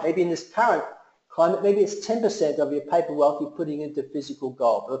 5. Maybe in this current climate, maybe it's 10% of your paper wealth you're putting into physical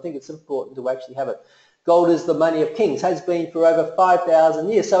gold. But I think it's important to actually have it. Gold is the money of kings, has been for over 5,000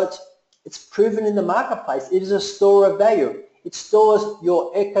 years. So it's proven in the marketplace. It is a store of value. It stores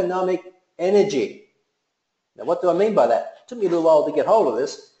your economic energy. Now, what do I mean by that? It took me a little while to get hold of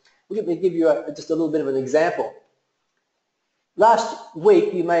this. Let me give you just a little bit of an example. Last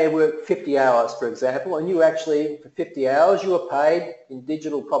week, you may have worked 50 hours, for example, and you actually, for 50 hours, you were paid in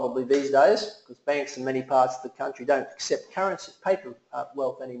digital probably these days, because banks in many parts of the country don't accept currency, paper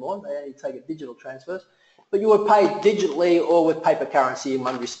wealth anymore. They only take it digital transfers. But you were paid digitally or with paper currency in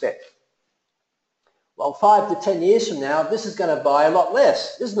one respect. Well, 5 to 10 years from now, this is going to buy a lot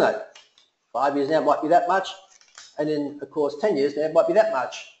less, isn't it? 5 years now it might be that much, and in, of course, 10 years now it might be that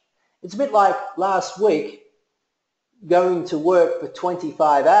much. It's a bit like last week, going to work for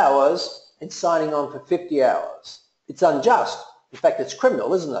 25 hours and signing on for 50 hours. It's unjust. In fact, it's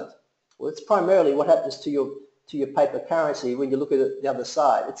criminal, isn't it? Well, it's primarily what happens to your paper currency when you look at it the other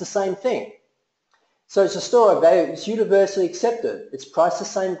side. It's the same thing. So it's a store of value. It's universally accepted. It's priced the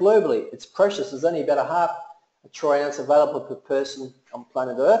same globally. It's precious. There's only about a troy ounce available per person on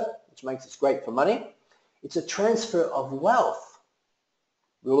planet Earth, which makes it great for money. It's a transfer of wealth.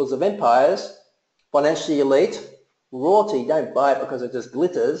 Rulers of empires, financially elite, royalty don't buy it because it just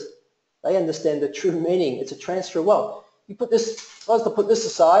glitters. They understand the true meaning. It's a transfer of wealth. You put this, if I was to put this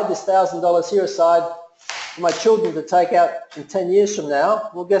aside, this $1,000 here aside for my children to take out in 10 years from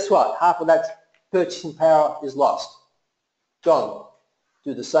now, well, guess what? Half of that purchasing power is lost. Gone.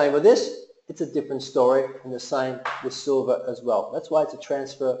 Do the same with this. It's a different story, and the same with silver as well. That's why it's a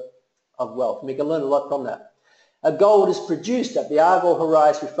transfer of wealth. And we can learn a lot from that. Gold is produced at the Argol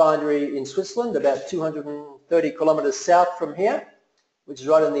Horizon refinery in Switzerland, about 230 kilometres south from here, which is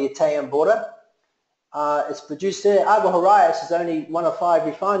right on the Italian border. It's produced there. Argol Horizon is only one of 5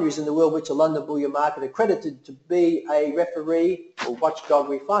 refineries in the world which are London Bullion Market accredited to be a referee or watchdog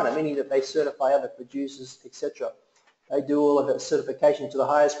refiner, meaning that they certify other producers, etc. They do all of that certification to the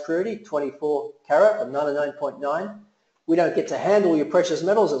highest purity, 24 carat of 99.9. We don't get to handle your precious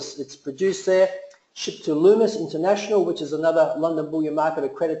metals. It's produced there, shipped to Loomis International, which is another London Bullion Market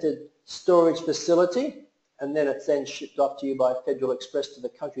accredited storage facility, and then it's then shipped off to you by Federal Express to the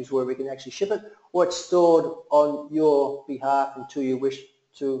countries where we can actually ship it, or it's stored on your behalf until you wish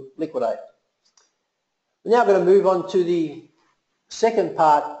to liquidate. We're now going to move on to the second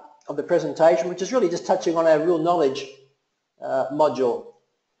part of the presentation, which is really just touching on our real knowledge module.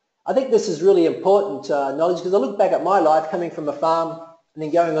 I think this is really important knowledge, because I look back at my life coming from a farm and then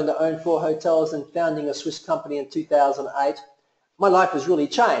going on to own 4 hotels and founding a Swiss company in 2008. My life has really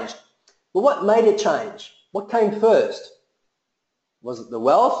changed. But what made it change? What came first? Was it the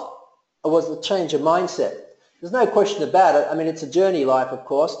wealth, or was it the change of mindset? There's no question about it. I mean, it's a journey life, of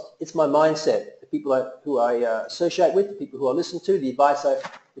course. It's my mindset. The people who I associate with, the people who I listen to,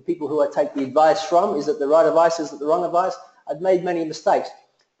 the people who I take the advice from. Is it the right advice? Is it the wrong advice? I've made many mistakes.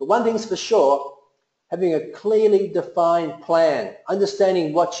 But one thing's for sure, having a clearly defined plan,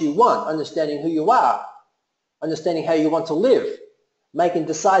 understanding what you want, understanding who you are, understanding how you want to live, making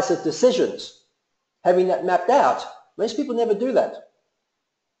decisive decisions, having that mapped out. Most people never do that.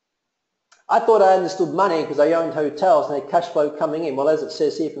 I thought I understood money because I owned hotels and had cash flow coming in. Well, as it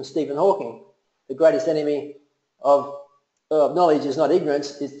says here from Stephen Hawking, the greatest enemy of knowledge is not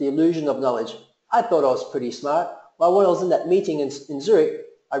ignorance, it's the illusion of knowledge. I thought I was pretty smart. Well, when I was in that meeting in Zurich,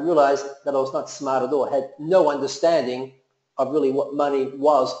 I realized that I was not smart at all. I had no understanding of really what money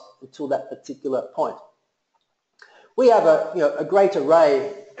was until that particular point. We have a great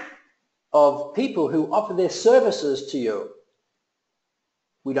array of people who offer their services to you.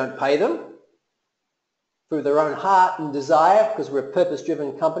 We don't pay them. Through their own heart and desire, because we're a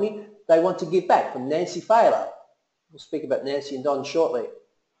purpose-driven company, they want to give back. From Nancy Failer, we'll speak about Nancy and Don shortly,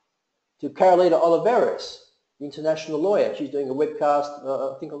 to Carolina Oliveris, the international lawyer. She's doing a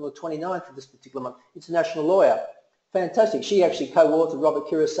webcast, I think on the 29th of this particular month. International lawyer. Fantastic. She actually co-authored Robert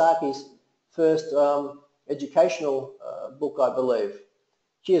Kiyosaki's first educational book, I believe.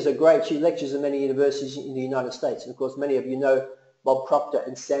 She lectures in many universities in the United States. And of course, many of you know Bob Proctor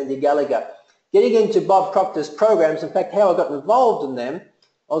and Sandy Gallagher. Getting into Bob Proctor's programs, in fact, how I got involved in them,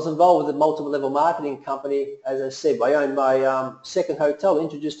 I was involved with a multi-level marketing company. As I said, I owned my second hotel,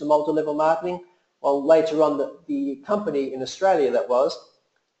 introduced to multi-level marketing. Well, later on, the company in Australia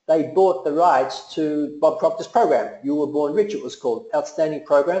they bought the rights to Bob Proctor's program. You Were Born Rich, it was called. Outstanding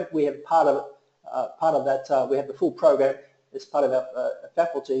program. We have part of that. We have the full program. as part of our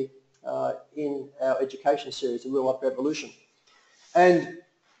faculty in our education series, the Real Life Revolution. And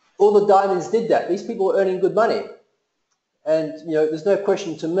all the diamonds did that. These people were earning good money. And, you know, there's no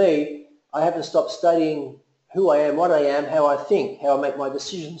question to me, I haven't stopped studying who I am, what I am, how I think, how I make my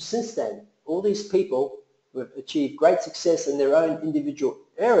decisions since then. All these people who have achieved great success in their own individual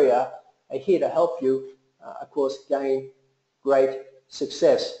area are here to help you, of course, gain great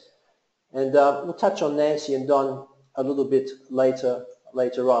success. And we'll touch on Nancy and Don a little bit later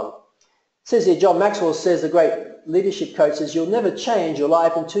on. It says here, John Maxwell says, the great leadership coach says, you'll never change your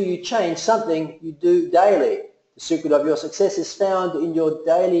life until you change something you do daily. The secret of your success is found in your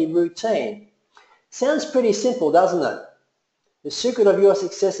daily routine. Sounds pretty simple, doesn't it? The secret of your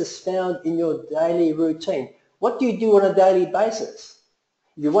success is found in your daily routine. What do you do on a daily basis?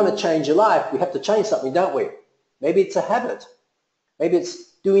 If you want to change your life, we have to change something, don't we? Maybe it's a habit. Maybe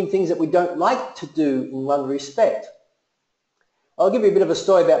it's doing things that we don't like to do in one respect. I'll give you a bit of a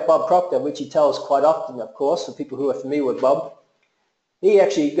story about Bob Proctor, which he tells quite often, of course, for people who are familiar with Bob. He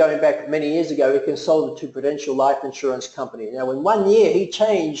actually, going back many years ago, he consulted to Prudential Life Insurance Company. Now, in 1 year,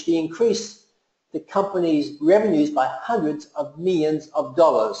 he increased the company's revenues by hundreds of millions of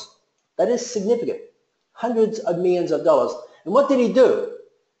dollars. That is significant. Hundreds of millions of dollars. And what did he do?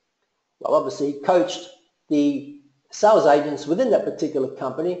 Well, obviously, he coached the sales agents within that particular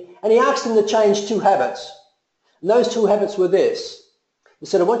company, and he asked them to change 2 habits. And those 2 habits were this. He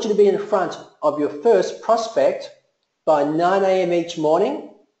said, I want you to be in front of your first prospect by 9 a.m. each morning,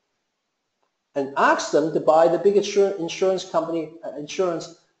 and ask them to buy the big insurance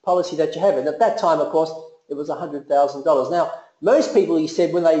policy that you have. And at that time, of course, it was $100,000. Now, most people, he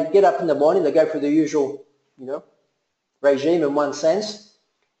said, when they get up in the morning, they go through the usual, you know, regime in one sense.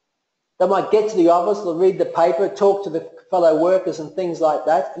 They might get to the office, they'll read the paper, talk to the fellow workers and things like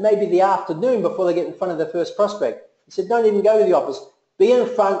that. And maybe the afternoon before they get in front of their first prospect. He said, don't even go to the office. Be in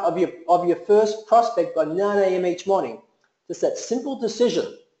front of your first prospect by 9 a.m. each morning. Just that simple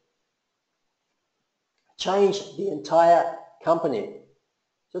decision changed the entire company.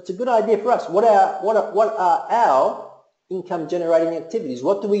 So it's a good idea for us. What are our income generating activities?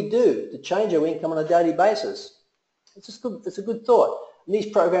 What do we do to change our income on a daily basis? It's a good thought. And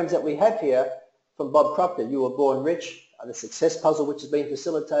these programs that we have here from Bob Proctor, You Were Born Rich, the Success Puzzle, which is being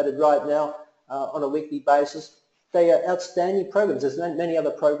facilitated right now on a weekly basis, they are outstanding programs. There's many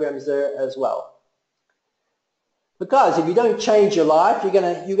other programs there as well. But guys, if you don't change your life, you're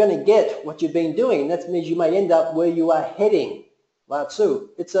gonna get what you've been doing. And that means you may end up where you are heading. Lao Tzu.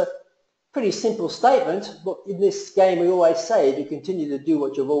 It's a pretty simple statement, but in this game we always say, if you continue to do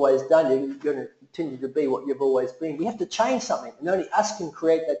what you've always done, you're going to continue to be what you've always been. We have to change something, and only us can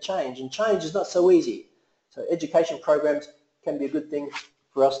create that change. And change is not so easy. So education programs can be a good thing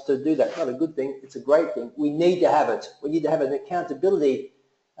for us to do that. Not a good thing, it's a great thing. We need to have it. We need to have an accountability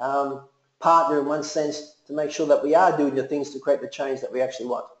partner in one sense to make sure that we are doing the things to create the change that we actually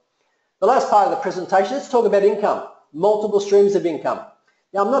want. The last part of the presentation, let's talk about income. Multiple streams of income.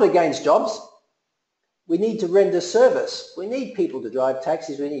 Now, I'm not against jobs. We need to render service. We need people to drive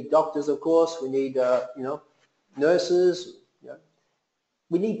taxis. We need doctors, of course. We need, nurses.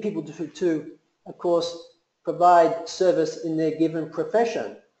 We need people to, of course, provide service in their given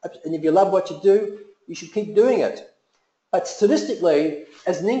profession. And if you love what you do, you should keep doing it. But statistically,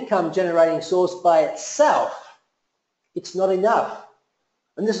 as an income generating source by itself, it's not enough.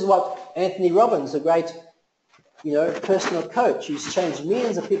 And this is what Anthony Robbins, the great personal coach, who's changed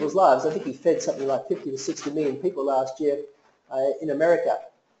millions of people's lives. I think he fed something like 50 to 60 million people last year in America.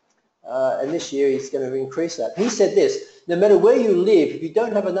 And this year he's going to increase that. He said this, no matter where you live, if you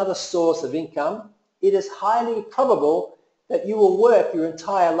don't have another source of income, it is highly probable that you will work your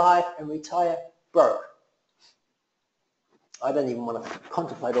entire life and retire broke. I don't even want to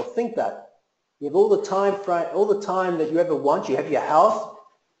contemplate or think that. You have all the time that you ever want. You have your health,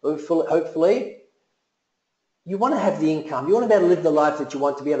 hopefully. You want to have the income. You want to be able to live the life that you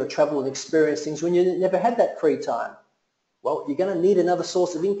want, to be able to travel and experience things when you never had that free time. Well, you're going to need another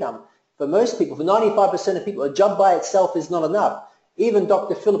source of income. For most people, for 95% of people, a job by itself is not enough. Even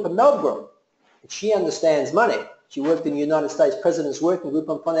Dr. Philippa Melbourne, she understands money. She worked in the United States President's Working Group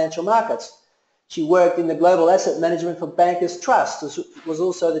on financial markets. She worked in the global asset management for Bankers Trust. Was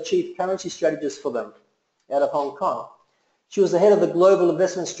also the chief currency strategist for them out of Hong Kong. She was the head of the global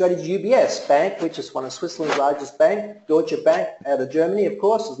investment strategy UBS Bank, which is one of Switzerland's largest bank. Deutsche Bank out of Germany, of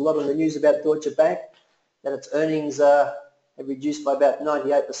course. There's a lot in the news about Deutsche Bank, that its earnings have reduced by about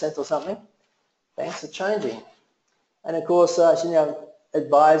 98% or something. Banks are changing. And of course, she now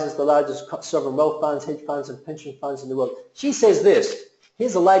advises the largest sovereign wealth funds, hedge funds, and pension funds in the world. She says this,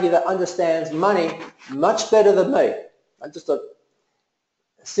 here's a lady that understands money much better than me. I'm just a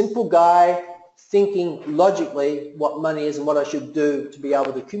simple guy thinking logically what money is and what I should do to be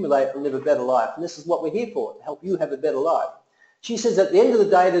able to accumulate and live a better life. And this is what we're here for, to help you have a better life. She says at the end of the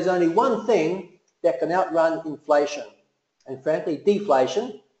day, there's only one thing that can outrun inflation and frankly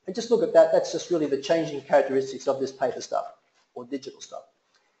deflation. And just look at that, that's just really the changing characteristics of this paper stuff or digital stuff.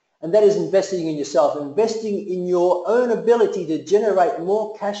 And that is investing in yourself, investing in your own ability to generate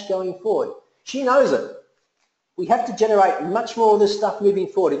more cash going forward. She knows it. We have to generate much more of this stuff moving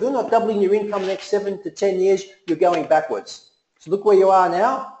forward. If you're not doubling your income in the next 7 to 10 years, you're going backwards. So look where you are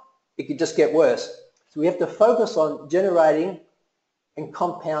now, it could just get worse. So we have to focus on generating and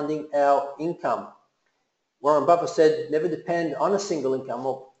compounding our income. Warren Buffett said, never depend on a single income.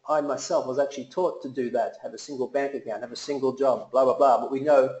 Well, I myself was actually taught to do that, have a single bank account, have a single job, blah, blah, blah. But we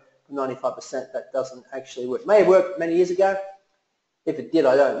know for 95% that doesn't actually work. It may have worked many years ago. If it did,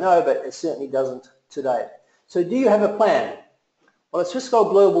 I don't know, but it certainly doesn't today. So do you have a plan? Well, at Swiss Gold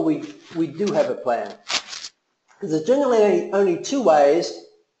Global, we do have a plan. Because there's generally only two ways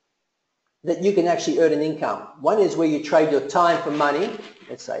that you can actually earn an income. One is where you trade your time for money.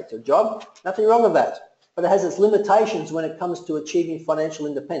 Let's say it's a job. Nothing wrong with that. But it has its limitations when it comes to achieving financial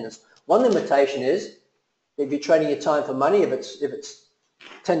independence. One limitation is if you're trading your time for money, if it's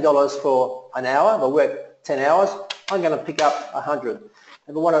 $10 for an hour, if I work 10 hours, I'm going to pick up 100.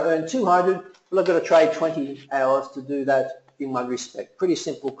 If I want to earn 200, well, I've got to trade 20 hours to do that in one respect. Pretty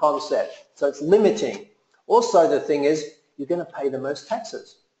simple concept. So it's limiting. Also, the thing is, you're going to pay the most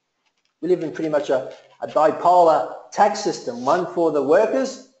taxes. We live in pretty much a bipolar tax system, one for the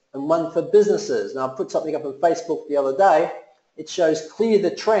workers and one for businesses. Now, I put something up on Facebook the other day. It shows clear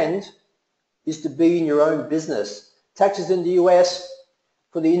the trend is to be in your own business. Taxes in the US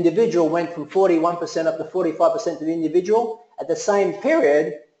for the individual went from 41% up to 45% for the individual. At the same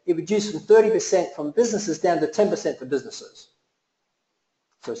period, it reduced from 30% from businesses down to 10% for businesses.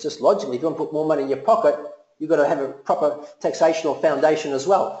 So it's just logically, if you want to put more money in your pocket, you've got to have a proper taxational foundation as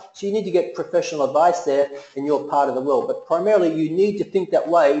well. So you need to get professional advice there in your part of the world. But primarily, you need to think that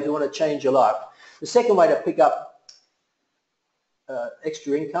way if you want to change your life. The second way to pick up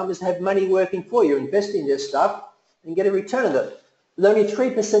extra income is to have money working for you. Invest in this stuff and get a return on it. But only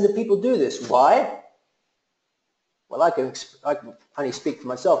 3% of people do this. Why? Well, I can only speak for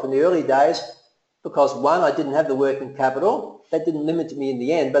myself in the early days because, one, I didn't have the working capital. That didn't limit me in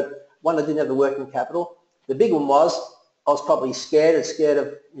the end, but one, I didn't have the working capital. The big one was I was probably scared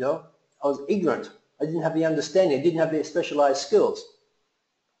of, I was ignorant. I didn't have the understanding. I didn't have the specialized skills.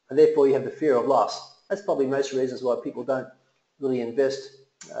 And therefore, you have the fear of loss. That's probably most reasons why people don't really invest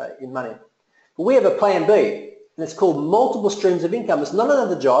in money. But we have a plan B, and it's called multiple streams of income. It's not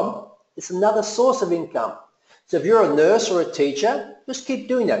another job. It's another source of income. So if you're a nurse or a teacher, just keep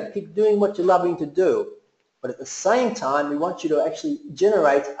doing that. Keep doing what you're loving to do. But at the same time, we want you to actually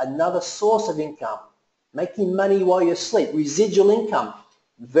generate another source of income. Making money while you sleep, residual income,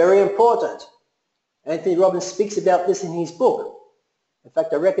 very important. Anthony Robbins speaks about this in his book. In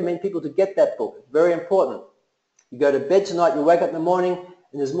fact, I recommend people to get that book. Very important. You go to bed tonight, you wake up in the morning,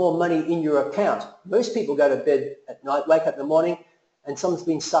 and there's more money in your account. Most people go to bed at night, wake up in the morning, and someone's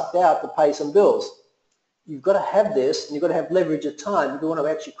been sucked out to pay some bills. You've got to have this, and you've got to have leverage of time if you want to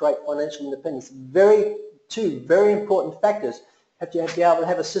actually create financial independence. Two very important factors. You have to be able to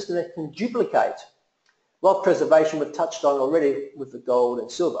have a system that can duplicate. Wealth preservation we've touched on already with the gold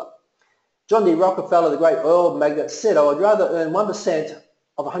and silver. John D. Rockefeller, the great oil magnate, said, I would rather earn 1%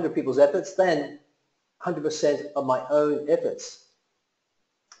 of 100 people's efforts than 100% of my own efforts.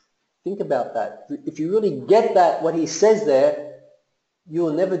 Think about that. If you really get that, what he says there, you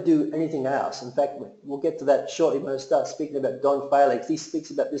will never do anything else. In fact, we'll get to that shortly when I start speaking about Don Felix. He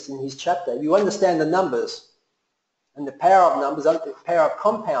speaks about this in his chapter. If you understand the numbers and the power of numbers, the power of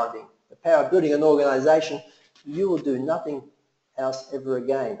compounding, the power of building an organization, you will do nothing else ever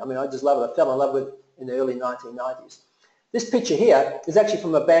again. I mean, I just love it. I fell in love with it in the early 1990s. This picture here is actually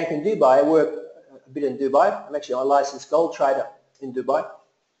from a bank in Dubai. I work a bit in Dubai. I'm actually a licensed gold trader in Dubai.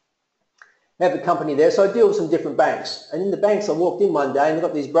 I have a company there, so I deal with some different banks. And in the banks, I walked in one day and they've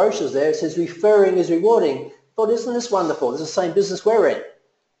got these brochures there. It says, referring is rewarding. I thought, isn't this wonderful? This is the same business we're in.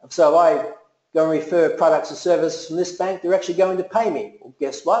 So I go and refer products and services from this bank. They're actually going to pay me. Well,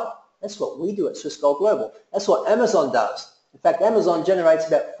 guess what? That's what we do at Swiss Gold Global. That's what Amazon does. In fact, Amazon generates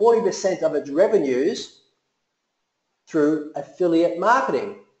about 40% of its revenues through affiliate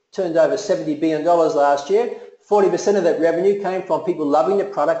marketing. Turned over $70 billion last year. 40% of that revenue came from people loving the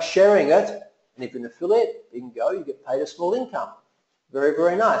product, sharing it. And if you're an affiliate, bingo, you get paid a small income. Very,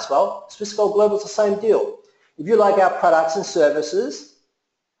 very nice. Well, Swiss Gold Global is the same deal. If you like our products and services,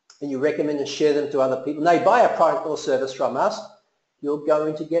 and you recommend and share them to other people, and they buy a product or service from us, you're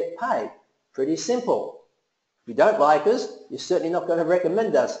going to get paid. Pretty simple. If you don't like us, you're certainly not going to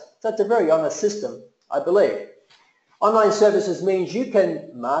recommend us. So it's a very honest system, I believe. Online services means you can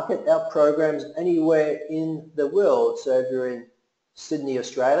market our programs anywhere in the world. So if you're in Sydney,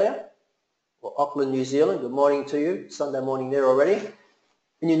 Australia, or Auckland, New Zealand, good morning to you, Sunday morning there already,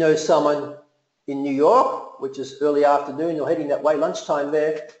 and you know someone in New York, which is early afternoon, you're heading that way, lunchtime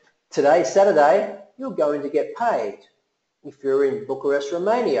there, today, Saturday, you're going to get paid. If you're in Bucharest,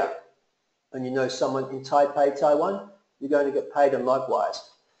 Romania, and you know someone in Taipei, Taiwan, you're going to get paid, and likewise.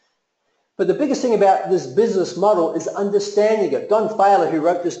 But the biggest thing about this business model is understanding it. Don Fowler, who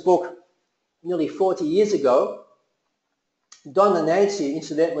wrote this book nearly 40 years ago, Don and Nancy,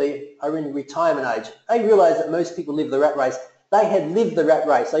 incidentally, are in retirement age. They realized that most people live the rat race. They had lived the rat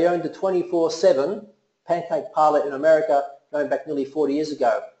race. They owned a 24/7 pancake parlor in America going back nearly 40 years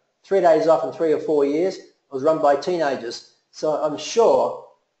ago. 3 days off in 3 or 4 years. It was run by teenagers. So I'm sure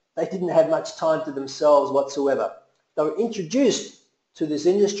they didn't have much time to themselves whatsoever. They were introduced to this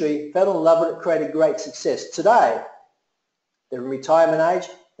industry, fell in love with it, created great success. Today, they're in retirement age.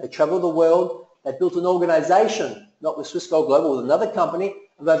 They travel the world. They built an organization, not with Swiss Gold Global, with another company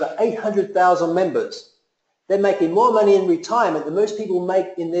of over 800,000 members. They're making more money in retirement than most people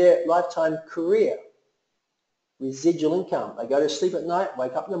make in their lifetime career. Residual income. They go to sleep at night,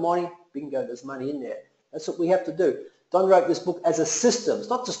 wake up in the morning, bingo, there's money in there. That's what we have to do. Don wrote this book as a system. It's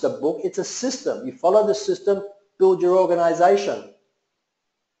not just a book, it's a system. You follow the system, build your organization.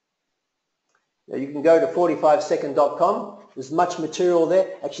 Now you can go to 45second.com. There's much material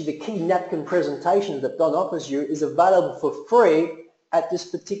there. Actually, the key napkin presentation that Don offers you is available for free at this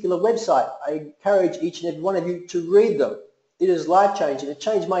particular website. I encourage each and every one of you to read them. It is life-changing. It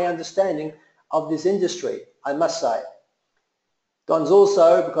changed my understanding of this industry, I must say. Don's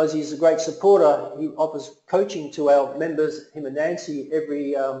also, because he's a great supporter, he offers coaching to our members, him and Nancy,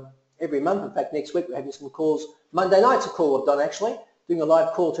 every month. In fact, next week we're having some calls. Monday night's a call with Don, actually, doing a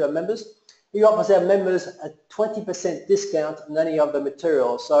live call to our members. He offers our members a 20% discount on any of the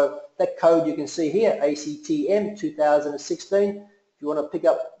materials. So that code you can see here, ACTM 2016. If you want to pick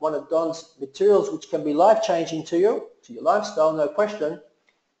up one of Don's materials, which can be life-changing to you, to your lifestyle, no question.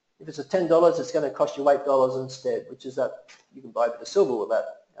 If it's a $10, it's going to cost you $8 instead, which is that you can buy a bit of silver with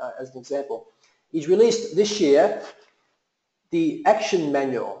that, as an example. He's released this year the action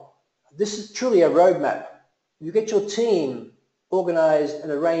manual. This is truly a roadmap. You get your team organized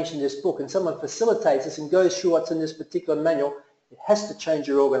and arranged in this book, and someone facilitates this and goes through what's in this particular manual. It has to change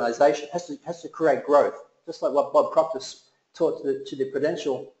your organization. It has to create growth, just like what Bob Proctor taught to the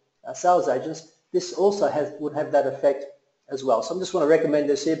Prudential sales agents. This also would have that effect as well. So I just want to recommend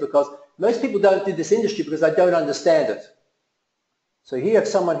this here because most people don't do this industry because they don't understand it. So here you have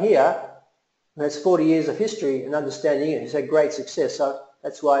someone here who has 40 years of history and understanding it, who's had great success. So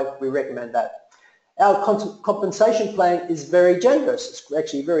that's why we recommend that. Our compensation plan is very generous. It's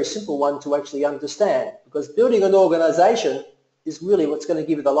actually a very simple one to actually understand because building an organization is really what's going to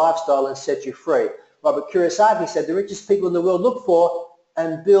give you the lifestyle and set you free. Robert Kiyosaki said the richest people in the world look for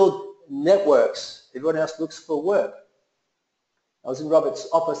and build networks. Everyone else looks for work. I was in Robert's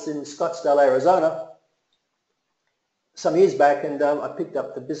office in Scottsdale, Arizona some years back, and I picked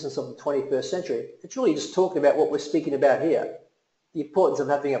up the business of the 21st century. It's really just talking about what we're speaking about here. The importance of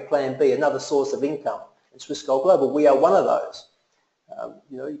having a plan B, another source of income. In Swiss Gold Global, we are one of those.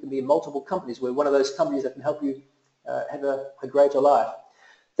 You know, you can be in multiple companies. We're one of those companies that can help you have a greater life.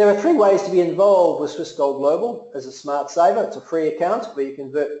 There are 3 ways to be involved with Swiss Gold Global as a smart saver. It's a free account where you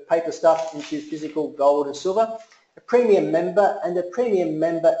convert paper stuff into physical gold and silver. A premium member and a premium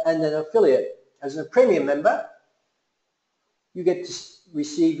member and an affiliate. As a premium member, you get to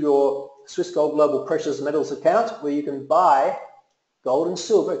receive your Swiss Gold Global Precious Metals account where you can buy gold and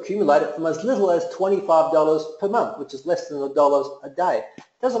silver, accumulate it from as little as $25 per month, which is less than $1 a day. It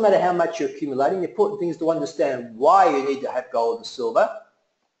doesn't matter how much you're accumulating. The important thing is to understand why you need to have gold and silver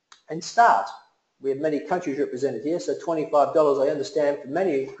and start. We have many countries represented here, so $25, I understand, for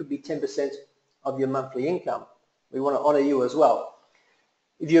many it could be 10% of your monthly income. We want to honor you as well.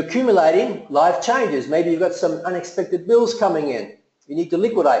 If you're accumulating, life changes. Maybe you've got some unexpected bills coming in. You need to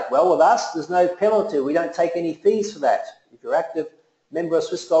liquidate. Well, with us, there's no penalty. We don't take any fees for that. If you're active member of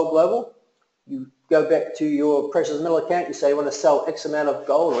Swiss Gold Global, you go back to your precious metal account, you say you want to sell X amount of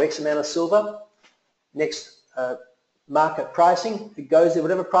gold or X amount of silver. Next market pricing, it goes there,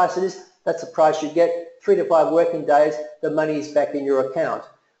 whatever price it is, that's the price you get. 3 to 5 working days, the money is back in your account.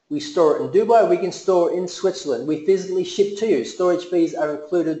 We store it in Dubai, we can store it in Switzerland. We physically ship to you. Storage fees are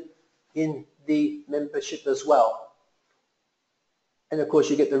included in the membership as well. And of course,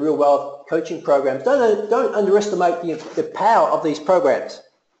 you get the Real Wealth coaching programs. Don't underestimate the power of these programs.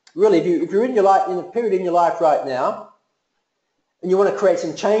 Really, if you're in your life, in a period in your life right now, and you want to create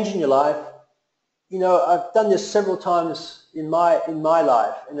some change in your life, you know, I've done this several times in my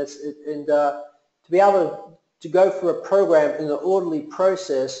life, and to be able to go through a program in an orderly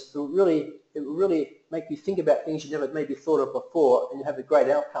process, it will really make you think about things you never maybe thought of before, and you have a great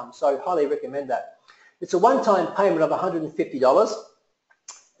outcome. So I highly recommend that. It's a one-time payment of $150.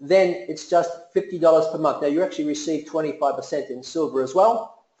 Then it's just $50 per month. Now you actually receive 25% in silver as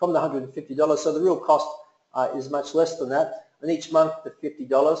well from the $150. So the real cost is much less than that. And each month the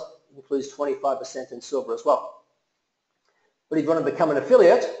 $50 includes 25% in silver as well. But if you want to become an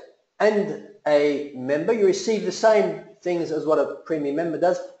affiliate and a member, you receive the same things as what a premium member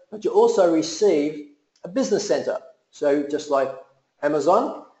does, but you also receive a business center. So just like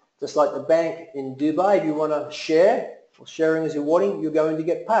Amazon, just like the bank in Dubai, if you want to share, or sharing is rewarding, you're going to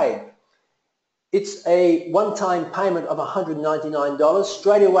get paid. It's a one-time payment of $199.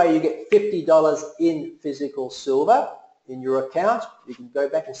 Straight away you get $50 in physical silver in your account. You can go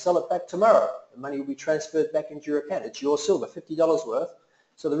back and sell it back tomorrow. The money will be transferred back into your account. It's your silver, $50 worth.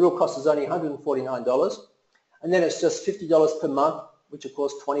 So the real cost is only $149. And then it's just $50 per month, which of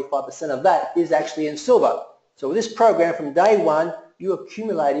course 25% of that is actually in silver. So with this program, from day one, you're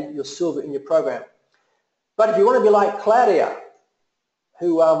accumulating your silver in your program. But if you want to be like Claudia,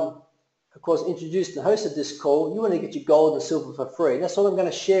 who of course introduced and hosted this call, you want to get your gold and silver for free. And that's all I'm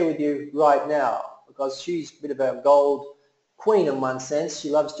going to share with you right now, because she's a bit of a gold queen in one sense. She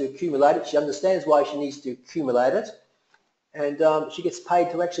loves to accumulate it. She understands why she needs to accumulate it. And she gets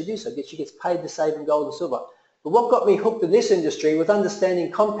paid to actually do so. She gets paid to save in gold and silver. But what got me hooked in this industry was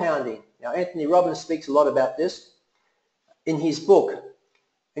understanding compounding. Now, Anthony Robbins speaks a lot about this in his book.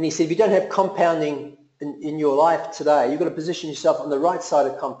 And he said, if you don't have compounding in your life today, you've got to position yourself on the right side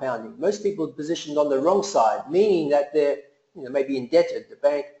of compounding. Most people are positioned on the wrong side, meaning that they're maybe indebted. The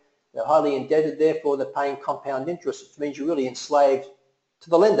bank, they're highly indebted, therefore they're paying compound interest, which means you're really enslaved to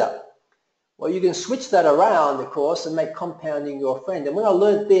the lender. Well, you can switch that around, of course, and make compounding your friend. And when I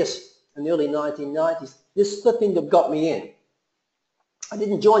learned this in the early 1990s, this is the thing that got me in. I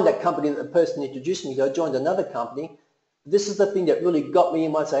didn't join that company that the person introduced me to. I joined another company. This is the thing that really got me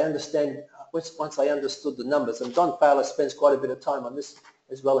in once I understood the numbers. And Don Fowler spends quite a bit of time on this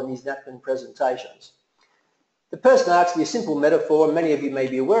as well in his napkin presentations. The person asked me a simple metaphor, and many of you may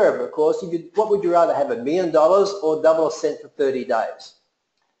be aware of it, of course. What would you rather have, $1 million or double a cent for 30 days?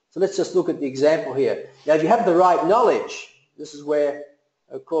 So let's just look at the example here. Now, if you have the right knowledge, this is where,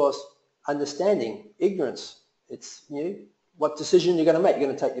 of course, understanding, ignorance, it's what decision you're going to make. You're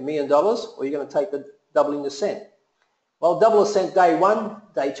going to take the $1 million, or you're going to take the doubling the cent. Well, double a cent day 1,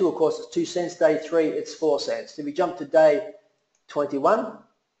 day 2, of course, it's 2 cents, day 3, it's 4 cents. If we jump to day 21,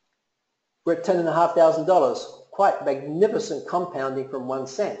 we're at $10,500. Quite magnificent compounding from 1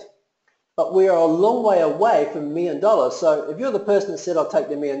 cent. But we are a long way away from $1 million. So if you're the person that said, I'll take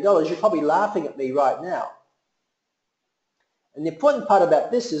the $1 million, you're probably laughing at me right now. And the important part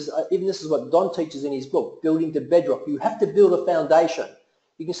about this is, even this is what Don teaches in his book, Building to Bedrock. You have to build a foundation.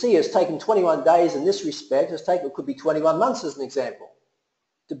 You can see it's taken 21 days in this respect. It could be 21 months as an example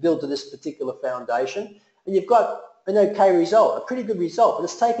to build to this particular foundation. And you've got an okay result, a pretty good result, but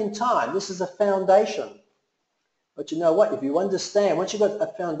it's taken time. This is a foundation. But you know what? If you understand, once you've got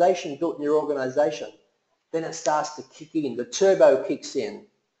a foundation built in your organization, then it starts to kick in. The turbo kicks in.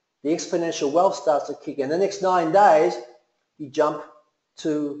 The exponential wealth starts to kick in. The next 9 days, you jump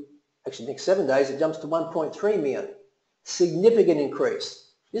to, actually the next 7 days, it jumps to 1.3 million. Significant increase.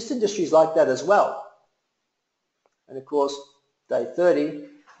 This industry is like that as well. And of course, day 30,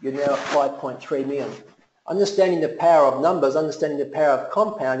 you're now at 5.3 million. Understanding the power of numbers, understanding the power of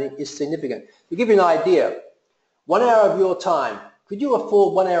compounding is significant. To give you an idea, 1 hour of your time, could you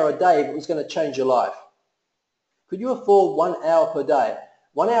afford 1 hour a day if it was going to change your life? Could you afford 1 hour per day?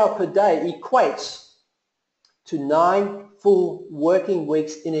 1 hour per day equates to 9 full working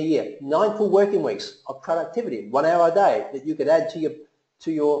weeks in a year. 9 full working weeks of productivity, 1 hour a day that you could add to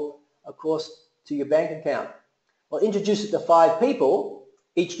your bank account. Well, introduce it to 5 people,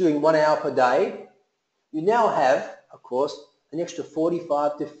 each doing 1 hour per day. You now have, of course, an extra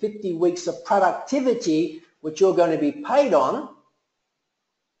 45 to 50 weeks of productivity which you're going to be paid on,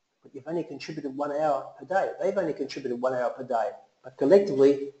 but you've only contributed 1 hour per day. They've only contributed 1 hour per day. But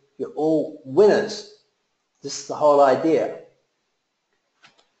collectively, you're all winners. This is the whole idea.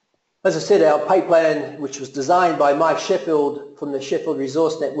 As I said, our pay plan, which was designed by Mike Sheffield from the Sheffield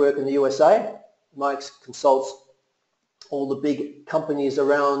Resource Network in the USA. Mike consults all the big companies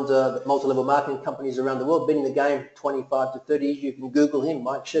around, the multi-level marketing companies around the world, been in the game 25 to 30 years. You can Google him,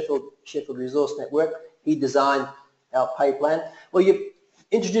 Mike Sheffield Resource Network. He designed our pay plan. Well, you've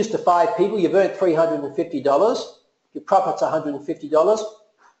introduced to 5 people, you've earned $350, your profit's $150,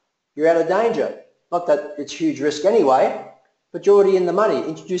 you're out of danger. Not that it's huge risk anyway, but you're already in the money.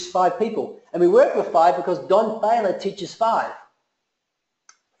 Introduce 5 people. And we work with 5 because Don Baylor teaches 5.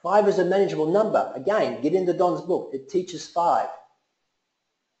 5 is a manageable number. Again, get into Don's book. It teaches 5.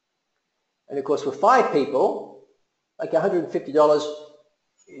 And of course, with 5 people, like $150,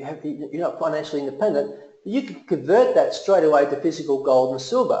 you're not financially independent. You can convert that straight away to physical gold and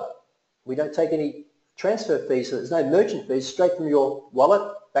silver. We don't take any transfer fees, so there's no merchant fees, straight from your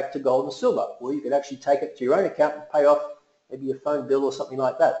wallet back to gold and silver. Or you could actually take it to your own account and pay off maybe your phone bill or something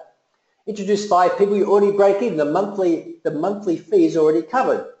like that. Introduce 5 people, you already break even. The monthly fee is already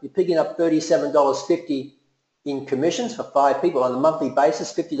covered. You're picking up $37.50 in commissions for 5 people on a monthly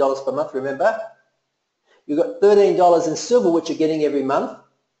basis, $50 per month, remember. You've got $13 in silver, which you're getting every month.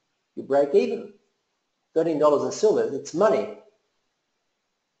 You break even. $13 in silver, it's money.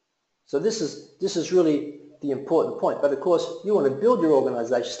 So this is really the important point. But of course, you want to build your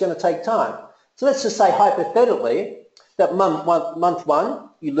organization. It's going to take time. So let's just say hypothetically that month 1,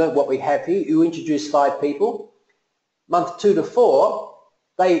 you learn what we have here. You introduce 5 people. Month 2 to 4,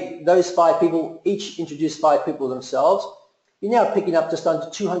 those 5 people each introduce 5 people themselves. You're now picking up just under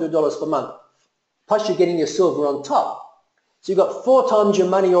 $200 per month. Plus you're getting your silver on top. So you've got 4 times your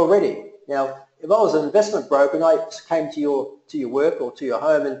money already. Now, if I was an investment broker and I came to your work or to your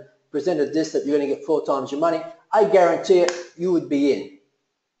home and presented this, that you're going to get 4 times your money, I guarantee it, you would be in.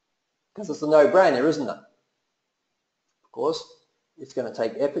 Because it's a no-brainer, isn't it? Of course, it's going to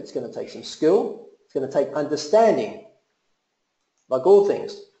take effort, it's going to take some skill, it's going to take understanding, like all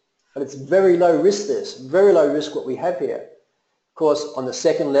things. But it's very low risk, very low risk what we have here. Of course, on the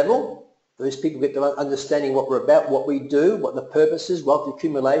second level, those people get to understanding what we're about, what we do, what the purpose is, wealth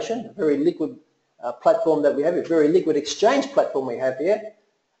accumulation, a very liquid platform that we have, a very liquid exchange platform we have here.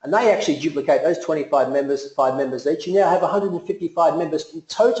 And they actually duplicate those 25 members, 5 members each. You now have 155 members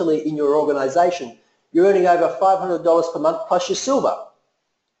totally in your organization. You're earning over $500 per month plus your silver.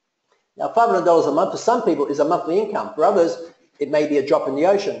 Now, $500 a month for some people is a monthly income. For others, it may be a drop in the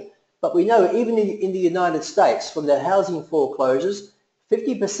ocean. But we know even in the United States, from the housing foreclosures,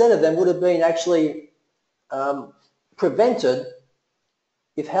 50% of them would have been actually prevented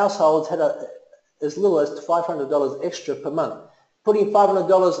if households had as little as $500 extra per month. Putting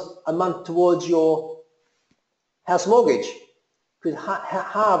 $500 a month towards your house mortgage could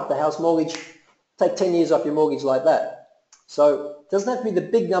halve the house mortgage, take 10 years off your mortgage like that. So it doesn't have to be the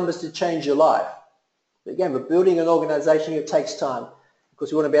big numbers to change your life. But again, we're building an organization, it takes time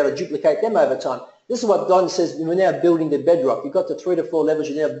because we want to be able to duplicate them over time. This is what Don says, we're now building the bedrock. You've got to 3 to 4 levels,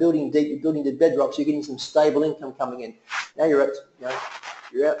 you're now building deep, you're building the bedrock, so you're getting some stable income coming in. Now you're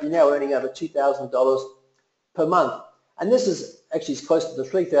now earning over $2,000 per month. And this is actually close to the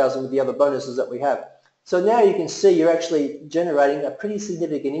 $3,000 with the other bonuses that we have. So now you can see you're actually generating a pretty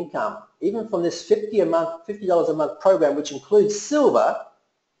significant income. Even from this $50 a month program, which includes silver,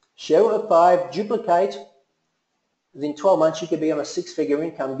 share it with 5, duplicate. Within 12 months, you could be on a 6-figure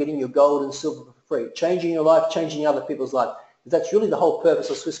income getting your gold and silver for free, changing your life, changing other people's life. That's really the whole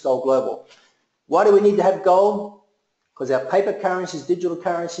purpose of Swiss Gold Global. Why do we need to have gold? Because our paper currencies, digital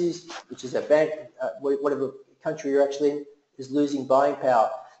currencies, which is our bank, whatever country you're actually in, is losing buying power.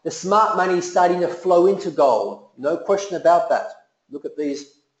 The smart money is starting to flow into gold. No question about that. Look at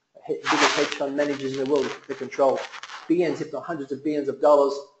these biggest hedge fund managers in the world that control billions, if not hundreds of billions of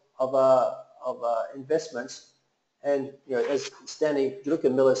dollars of investments. And as Stanley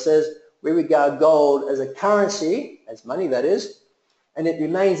Druckenmiller says, we regard gold as a currency, as money that is, and it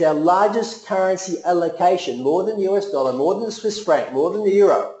remains our largest currency allocation, more than the US dollar, more than the Swiss franc, more than the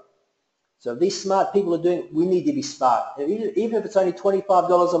euro. So if these smart people are doing, we need to be smart. And even if it's only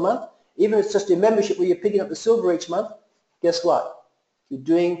 $25 a month, even if it's just your membership where you're picking up the silver each month, guess what? You're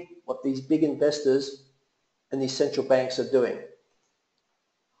doing what these big investors and these central banks are doing.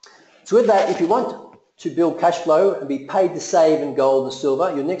 So with that, if you want to build cash flow and be paid to save in gold and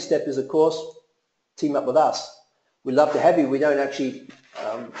silver, your next step is, of course, team up with us. We'd love to have you. We don't actually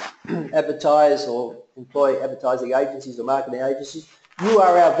advertise or employ advertising agencies or marketing agencies. You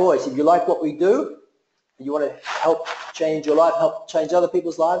are our voice. If you like what we do and you want to help change your life, help change other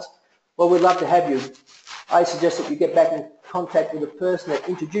people's lives, well, we'd love to have you. I suggest that you get back in contact with the person that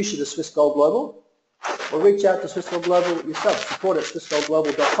introduced you to Swiss Gold Global, or reach out to Swiss Gold Global yourself. Support at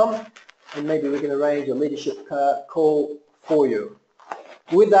swissgoldglobal.com, and maybe we can arrange a leadership call for you.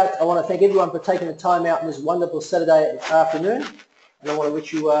 With that, I want to thank everyone for taking the time out on this wonderful Saturday afternoon, and I want to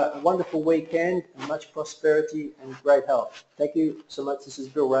wish you a wonderful weekend and much prosperity and great health. Thank you so much. This is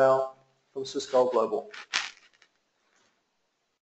Bill Rowell from Swiss Gold Global.